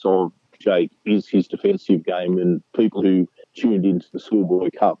strengths of Jake is his defensive game, and people who tuned into the Schoolboy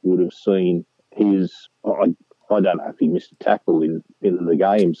Cup would have seen his, I don't know if he missed a tackle in the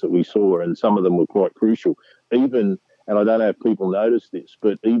games that we saw, and some of them were quite crucial. Even, and I don't know if people noticed this,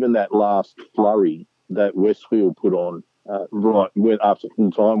 but even that last flurry that Westfield put on after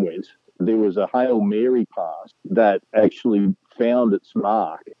full time went, there was a Hail Mary pass that actually found its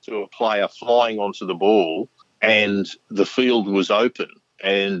mark to a player flying onto the ball, and the field was open.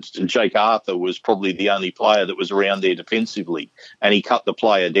 And Jake Arthur was probably the only player that was around there defensively, and he cut the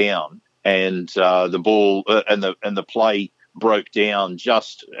player down, and the ball and the play broke down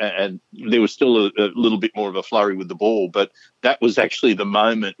and there was still a little bit more of a flurry with the ball, but that was actually the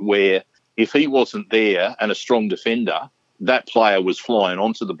moment where if he wasn't there and a strong defender, that player was flying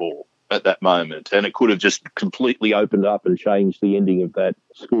onto the ball at that moment, and it could have just completely opened up and changed the ending of that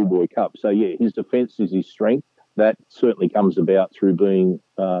Schoolboy Cup. So, yeah, his defence is his strength. That certainly comes about through being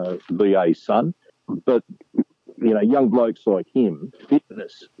BA's son. But, young blokes like him,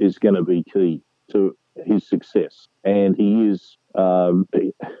 fitness is going to be key to his success. And he is,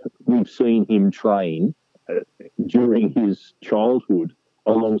 we've seen him train during his childhood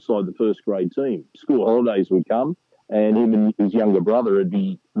alongside the first grade team. School holidays would come, and him and his younger brother would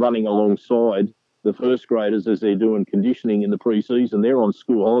be running alongside the first graders as they're doing conditioning in the pre-season. They're on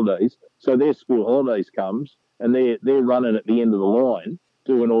school holidays. So their school holidays comes, and they're running at the end of the line,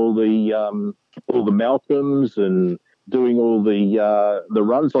 doing all the Malcolms and doing all the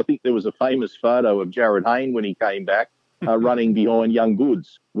runs. I think there was a famous photo of Jared Hayne when he came back, running behind Young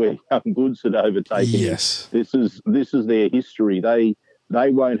Goods, where Young Goods had overtaken him. This is their history. They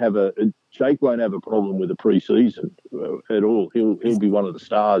won't have Jake won't have a problem with the pre-season at all. He'll be one of the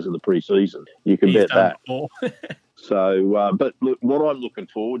stars of the pre-season. You can bet that. So, but look, what I'm looking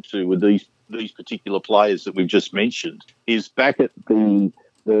forward to with these particular players that we've just mentioned is back at from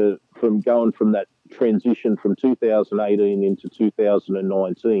going from that transition from 2018 into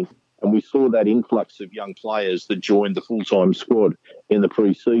 2019, and we saw that influx of young players that joined the full-time squad in the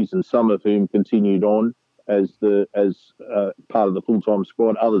pre-season. Some of whom continued on as part of the full-time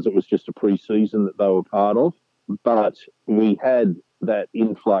squad. Others, it was just a pre-season that they were part of. But we had that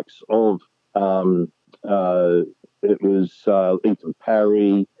influx of it was Ethan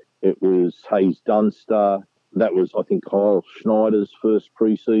Parry, it was Hayes Dunster. That was, I think, Kyle Schneider's first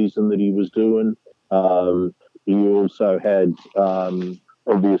pre-season that he was doing. You also had,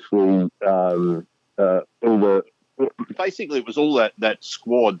 obviously, all the... Basically, it was all that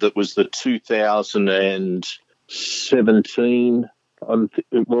squad that was the 2017,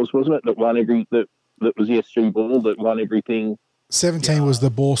 it was, wasn't it, that won that was the SG Ball, that won everything. 17 was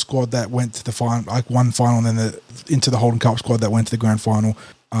the ball squad that went to the final, like one final, and then into the Holden Cup squad that went to the grand final,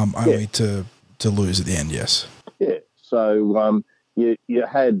 only to lose at the end, yes. Yeah, So you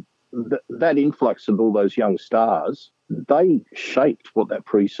had that influx of all those young stars. They shaped what that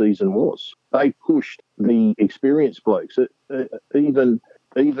pre-season was. They pushed the experienced blokes. Even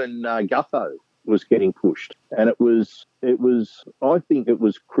Gutho was getting pushed, and it was. I think it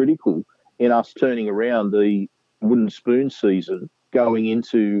was critical in us turning around the wooden spoon season, going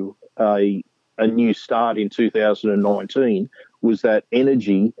into a new start in 2019. Was that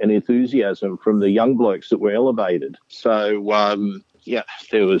energy and enthusiasm from the young blokes that were elevated. So,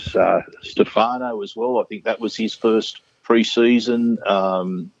 there was Stefano as well. I think that was his first pre-season.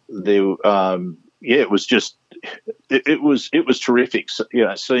 It was just it was terrific. So,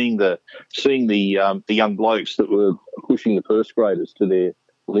 seeing the young blokes that were pushing the first graders to their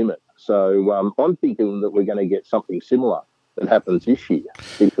limit. So I'm thinking that we're going to get something similar that happens this year,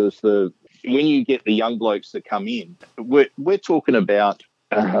 because when you get the young blokes that come in, we're talking about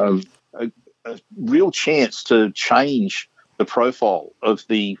a real chance to change the profile of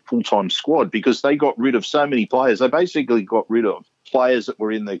the full-time squad, because they got rid of so many players. They basically got rid of players that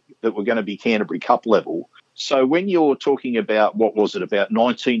were going to be Canterbury Cup level. So when you're talking about, about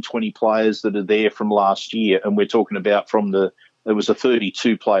 19, 20 players that are there from last year, and we're talking about there was a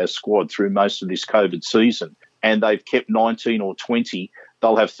 32-player squad through most of this COVID season, and they've kept 19 or 20.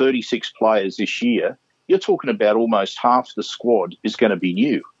 They'll have 36 players this year. You're talking about almost half the squad is going to be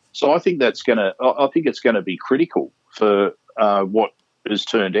new. So I think it's going to be critical for what has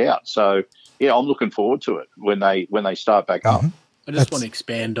turned out. So yeah, I'm looking forward to it when they start back up. I just want to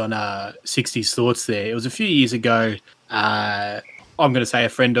expand on 60's thoughts there. It was a few years ago. I'm going to say a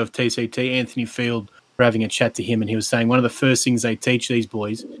friend of TCT, Anthony Field, we're having a chat to him, and he was saying one of the first things they teach these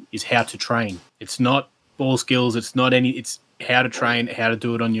boys is how to train. It's not ball skills. It's how to train, how to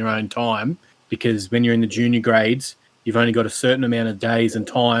do it on your own time, because when you're in the junior grades, you've only got a certain amount of days and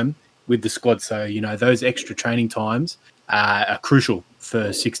time with the squad. So, those extra training times are crucial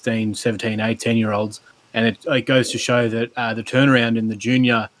for 16, 17, 18-year-olds. And it goes to show that the turnaround in the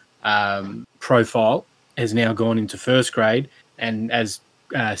junior profile has now gone into first grade. And as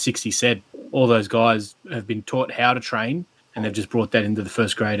 60 said, all those guys have been taught how to train, and they've just brought that into the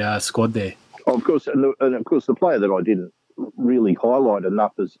first grade squad there. Of course, and of course, the player that I didn't really highlight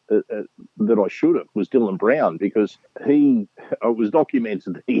enough as that I should have was Dylan Brown, because it was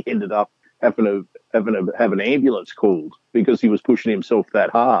documented that he ended up having to have an ambulance called because he was pushing himself that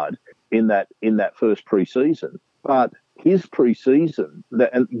hard in that first pre-season. But his pre-season,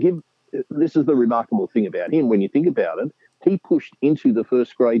 this is the remarkable thing about him when you think about it, he pushed into the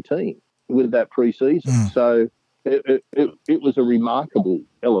first grade team with that pre-season. So it was a remarkable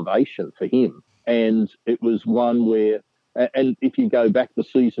elevation for him. And it was one where, and if you go back the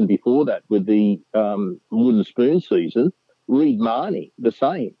season before that with the wooden spoon season, Reed Marnie, the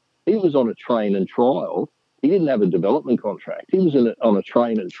same. He was on a train and trial. He didn't have a development contract. He was on a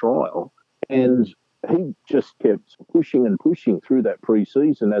train and trial, and he just kept pushing and pushing through that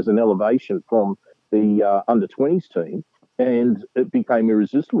pre-season as an elevation from the under-20s team, and it became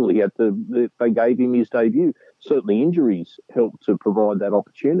irresistible. They gave him his debut. Certainly injuries helped to provide that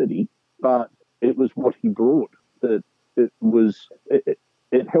opportunity, but it was what he brought that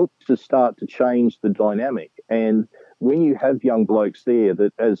it helped to start to change the dynamic. And when you have young blokes there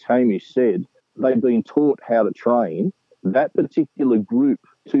that, as Hamish said, they've been taught how to train, that particular group,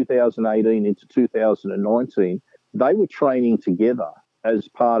 2018 into 2019, they were training together as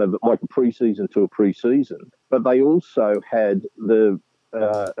part of like a pre-season to a pre-season, but they also had the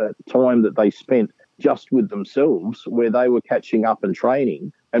time that they spent just with themselves, where they were catching up and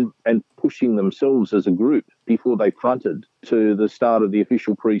training and pushing themselves as a group before they fronted to the start of the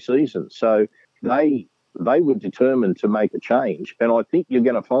official pre-season. So they were determined to make a change. And I think you're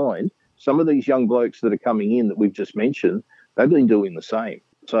going to find some of these young blokes that are coming in that we've just mentioned, they've been doing the same.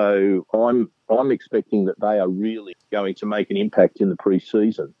 So I'm expecting that they are really going to make an impact in the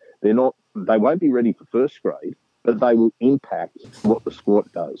pre-season. They won't be ready for first grade, but they will impact what the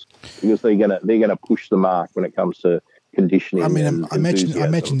squad does, because they're gonna push the mark when it comes to conditioning. I mean, I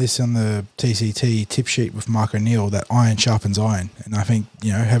mentioned this on the TCT tip sheet with Mark O'Neill, that iron sharpens iron, and I think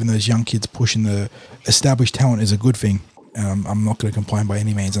having those young kids pushing the established talent is a good thing. I'm not going to complain by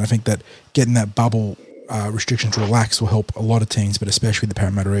any means, and I think that getting that bubble restrictions relaxed will help a lot of teams, but especially the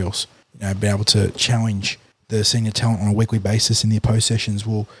Parramatta Eels. Be able to challenge the senior talent on a weekly basis in the opposed sessions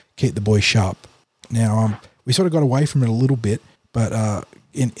will keep the boys sharp. Now, we sort of got away from it a little bit, but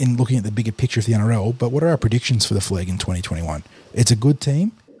in looking at the bigger picture of the NRL, but what are our predictions for the Flag in 2021? It's a good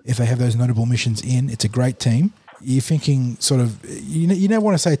team. If they have those notable missions in, it's a great team. You're thinking sort of, you never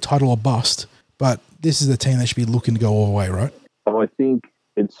want to say title or bust, but this is the team that should be looking to go all the way, right? I think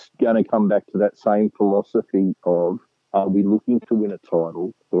it's going to come back to that same philosophy of are we looking to win a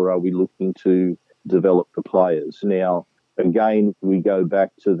title or are we looking to develop the players? Now, again, we go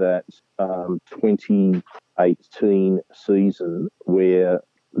back to that 2018 season where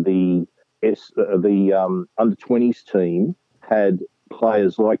the under-20s team had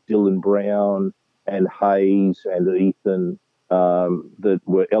players like Dylan Brown and Hayes and Ethan that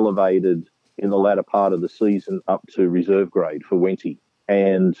were elevated in the latter part of the season up to reserve grade for Wenty.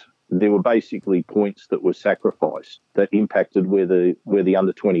 And there were basically points that were sacrificed that impacted where the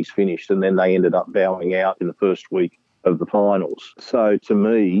under-20s finished, and then they ended up bowing out in the first week of the finals. So to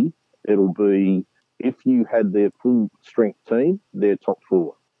me, it'll be, if you had their full strength team, they're top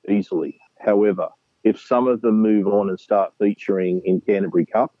four easily. However, if some of them move on and start featuring in Canterbury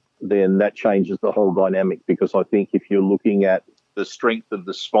Cup, then that changes the whole dynamic, because I think if you're looking at the strength of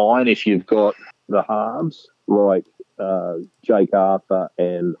the spine, if you've got the halves like Jake Arthur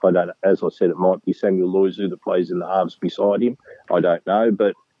and, I don't know, as I said, it might be Samuel Loizu that plays in the halves beside him. I don't know.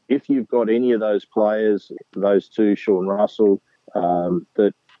 But if you've got any of those players, those two, Sean Russell,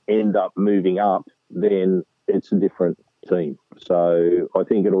 that end up moving up, then it's a different team. So I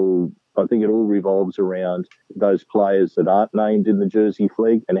think it all revolves around those players that aren't named in the Jersey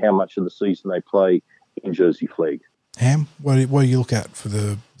Flegg and how much of the season they play in Jersey Flegg. Ham, what do you look at for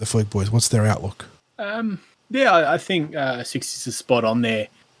the Flegg boys? What's their outlook? I think 60's a spot on there.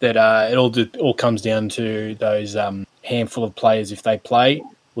 That it all comes down to those handful of players. If they play,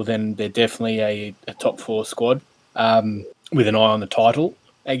 well, then they're definitely a top four squad with an eye on the title.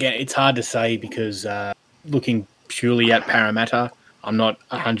 Again, it's hard to say because looking purely at Parramatta, I'm not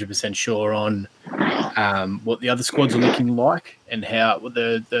 100% sure on what the other squads are looking like and how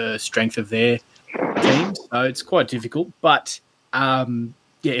the strength of their teams. So it's quite difficult. But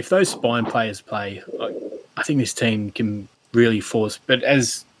if those spine players play, I think this team can really force. But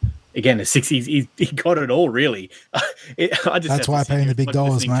as again, a 60, he got it all really. That's why I pay the big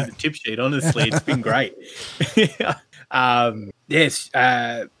dollars, mate. The tip sheet, honestly, it's been great.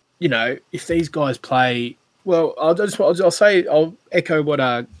 If these guys play well, I'll echo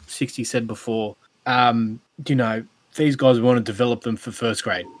what 60 said before. These guys want to develop them for first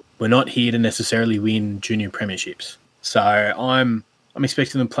grade. We're not here to necessarily win junior premierships. So I'm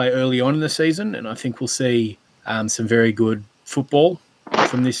expecting them to play early on in the season, and I think we'll see some very good football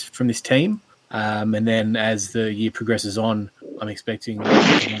from this team. And then as the year progresses on, I'm expecting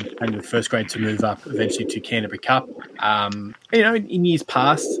the first grade to move up eventually to Canterbury Cup. In years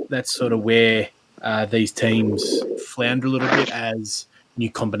past, that's sort of where these teams flounder a little bit as new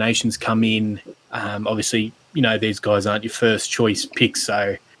combinations come in. Obviously, these guys aren't your first choice picks,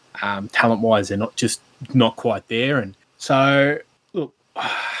 so talent-wise, they're not quite there. And so, look,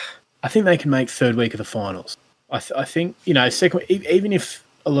 I think they can make third week of the finals. I think, second, even if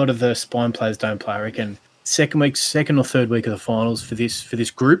a lot of the spine players don't play, I reckon second or third week of the finals for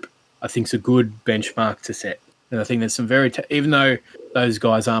this group, I think is a good benchmark to set. And I think there's some even though those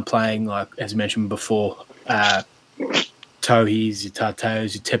guys aren't playing, like, as mentioned before, Tohis, your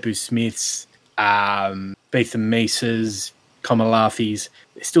Tarteos, your Tepu Smiths, Beetham Misas, Komalafis,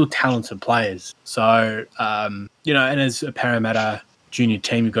 they're still talented players. So, and as a Parramatta junior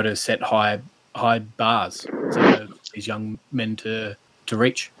team, you've got to set high bars for these young men to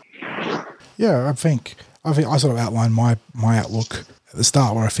reach. Yeah, I think I sort of outlined my outlook at the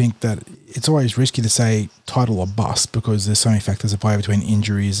start, where I think that it's always risky to say title or bust because there's so many factors at play between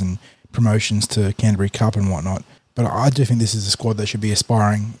injuries and promotions to Canterbury Cup and whatnot. But I do think this is a squad that should be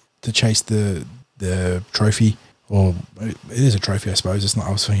aspiring to chase the trophy, or it is a trophy, I suppose. It's not.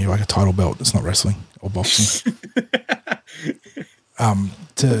 I was thinking like a title belt. It's not wrestling or boxing.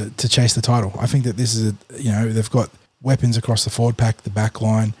 To chase the title, I think that this is they've got weapons across the forward pack, the back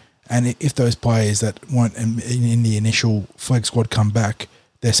line. And if those players that weren't in the initial Flegg squad come back,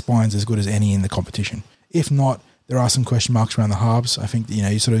 their spine's as good as any in the competition. If not, there are some question marks around the halves. I think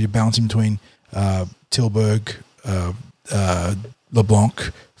you're balancing between Tilburg,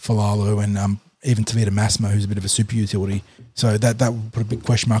 LeBlanc, Falalu, and even Tavita Massimo, who's a bit of a super utility. So that would put a big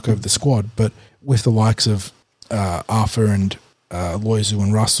question mark over the squad. But with the likes of Arthur and Loizu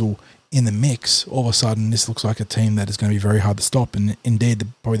and Russell in the mix, all of a sudden this looks like a team that is going to be very hard to stop, and indeed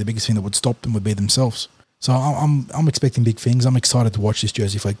probably the biggest thing that would stop them would be themselves. So I'm expecting big things. I'm excited to watch this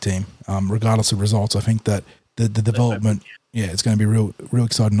Jersey Flegg team, regardless of results. I think that the development, it's going to be real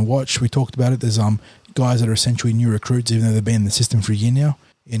exciting to watch. We talked about it. There's guys that are essentially new recruits, even though they've been in the system for a year now,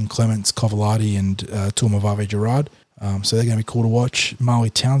 in Clements, Covalati and Tuamavave Gerard. So they're going to be cool to watch. Marley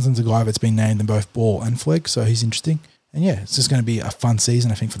Townsend's a guy that's been named in both ball and Flegg, so he's interesting. And it's just going to be a fun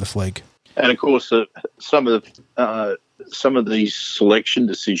season, I think, for the Flegg. And of course, some of these selection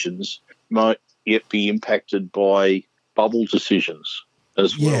decisions might yet be impacted by bubble decisions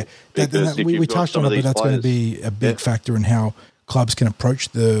as well. Yeah, we touched on it, but that's going to be a big factor in how clubs can approach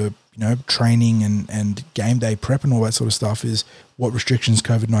the training and game day prep and all that sort of stuff, is what restrictions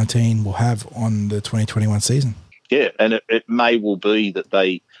COVID-19 will have on the 2021 season. Yeah, and it may well be that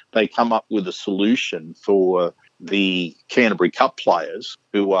they come up with a solution for the Canterbury Cup players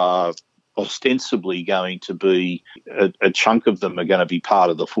who are ostensibly going to be, a chunk of them are going to be part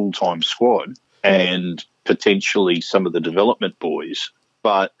of the full-time squad and potentially some of the development boys,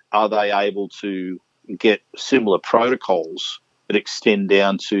 but are they able to get similar protocols that extend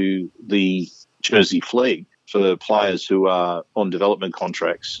down to the Jersey Flegg for the players who are on development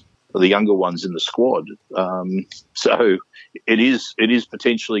contracts, for the younger ones in the squad? So it is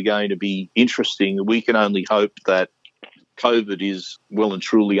potentially going to be interesting. We can only hope that COVID is well and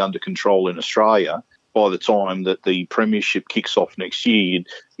truly under control in Australia by the time that the premiership kicks off next year.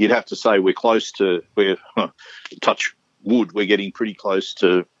 You'd have to say we're touch wood, we're getting pretty close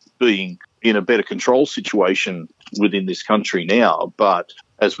to being in a better control situation within this country now. But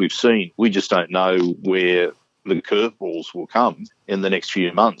as we've seen, we just don't know where the curveballs will come in the next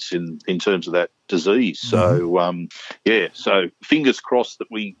few months in terms of that disease. So, so fingers crossed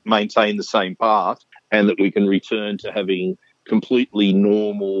that we maintain the same path and that we can return to having completely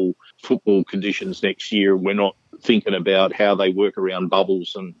normal football conditions next year. We're not thinking about how they work around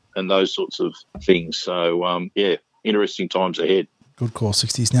bubbles and those sorts of things. So, interesting times ahead. Good call,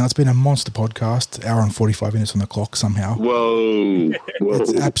 60s. Now, it's been a monster podcast, hour and 45 minutes on the clock somehow. Whoa.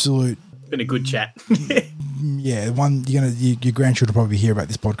 It's absolute. Been a good chat. Yeah, your grandchildren will probably hear about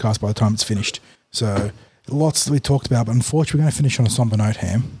this podcast by the time it's finished. So lots that we talked about, but unfortunately we're going to finish on a somber note,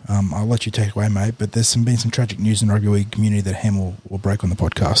 Ham. I'll let you take it away, mate, but there's been some tragic news in the rugby league community that Ham will break on the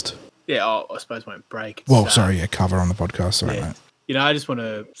podcast. Yeah, I suppose it won't break. Cover on the podcast. Sorry, mate. I just want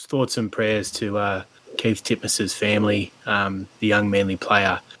to thoughts and prayers to Keith Titmus's family. The young Manly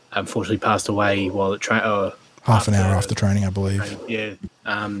player unfortunately passed away while at half an hour after training, I believe.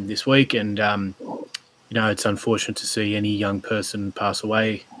 This week, and it's unfortunate to see any young person pass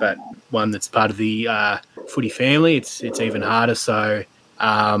away, but one that's part of the footy family, it's even harder. So,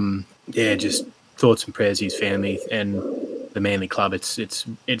 just thoughts and prayers to his family and the Manly club. It's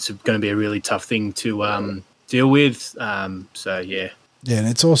going to be a really tough thing to deal with. And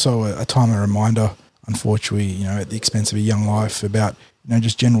it's also a timely reminder, unfortunately, at the expense of a young life, about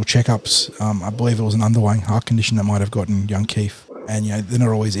just general checkups. I believe it was an underlying heart condition that might have gotten young Keith. And, they're not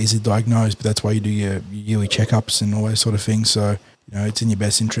always easy to diagnose, but that's why you do your yearly checkups and all those sort of things. So, it's in your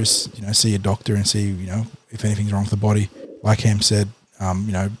best interest, see your doctor and see, if anything's wrong with the body. Like Ham said,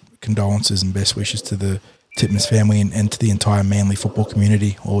 condolences and best wishes to the Titmus family and to the entire Manly football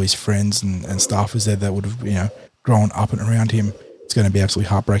community, all his friends and staffers there that would have, grown up and around him. It's going to be absolutely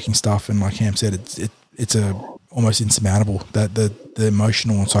heartbreaking stuff. And like Ham said, it's almost insurmountable. That the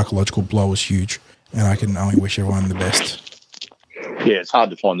emotional and psychological blow is huge. And I can only wish everyone the best. Yeah, it's hard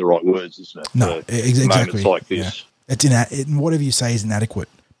to find the right words, isn't it? No, exactly. Moments like this. Yeah. Whatever you say is inadequate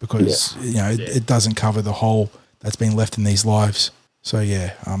because it doesn't cover the hole that's been left in these lives. So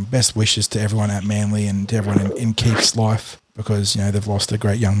best wishes to everyone at Manly and to everyone in Keith's life, because they've lost a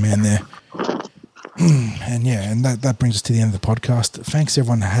great young man there. And that brings us to the end of the podcast. Thanks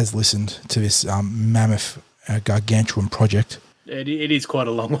everyone that has listened to this mammoth, gargantuan project. It is quite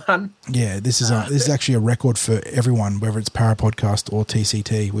a long one. Yeah, this is actually a record for everyone, whether it's Parapodcast or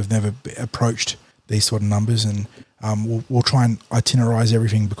TCT. We've never approached these sort of numbers, and we'll try and itinerize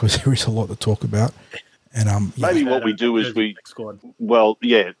everything because there is a lot to talk about. And maybe what we do is we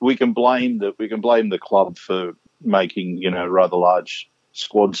can blame the club for making rather large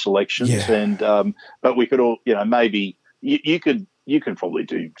squad selections, and but we could all maybe you can probably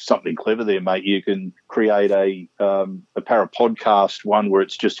do something clever there, mate. You can create a Parapodcast one where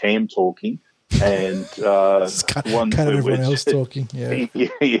it's just Ham talking, and one kind of everyone else talking. Yeah,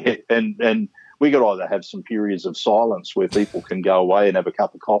 and we could either have some periods of silence where people can go away and have a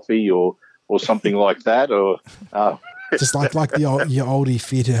cup of coffee or something like that, or just like your oldie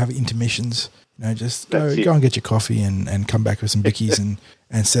fear to have intermissions. Just go and get your coffee and come back with some bickies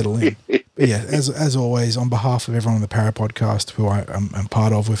and settle in. But yeah, as always, on behalf of everyone on the Parapodcast, who I'm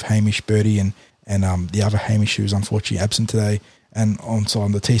part of with Hamish, Birdie, and the other Hamish who's unfortunately absent today, and also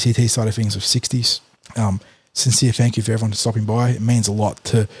on the TCT side of things with 60s, sincere thank you for everyone stopping by. It means a lot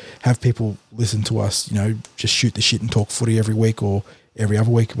to have people listen to us, just shoot the shit and talk footy every week or every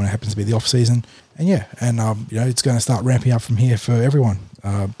other week when it happens to be the off season. And it's going to start ramping up from here for everyone.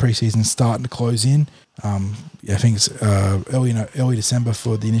 Pre-season's starting to close in. I think it's early December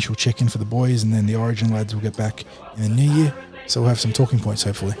for the initial check-in for the boys, and then the Origin lads will get back in the new year. So we'll have some talking points,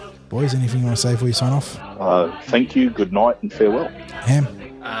 hopefully. Boys, anything you want to say before you sign off? Thank you, good night, and farewell. Ham?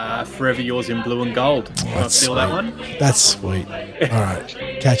 Forever yours in blue and gold. Want to steal that one? That's sweet. All right.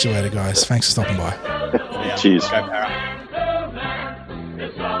 Catch you later, guys. Thanks for stopping by. Cheers. Go Para.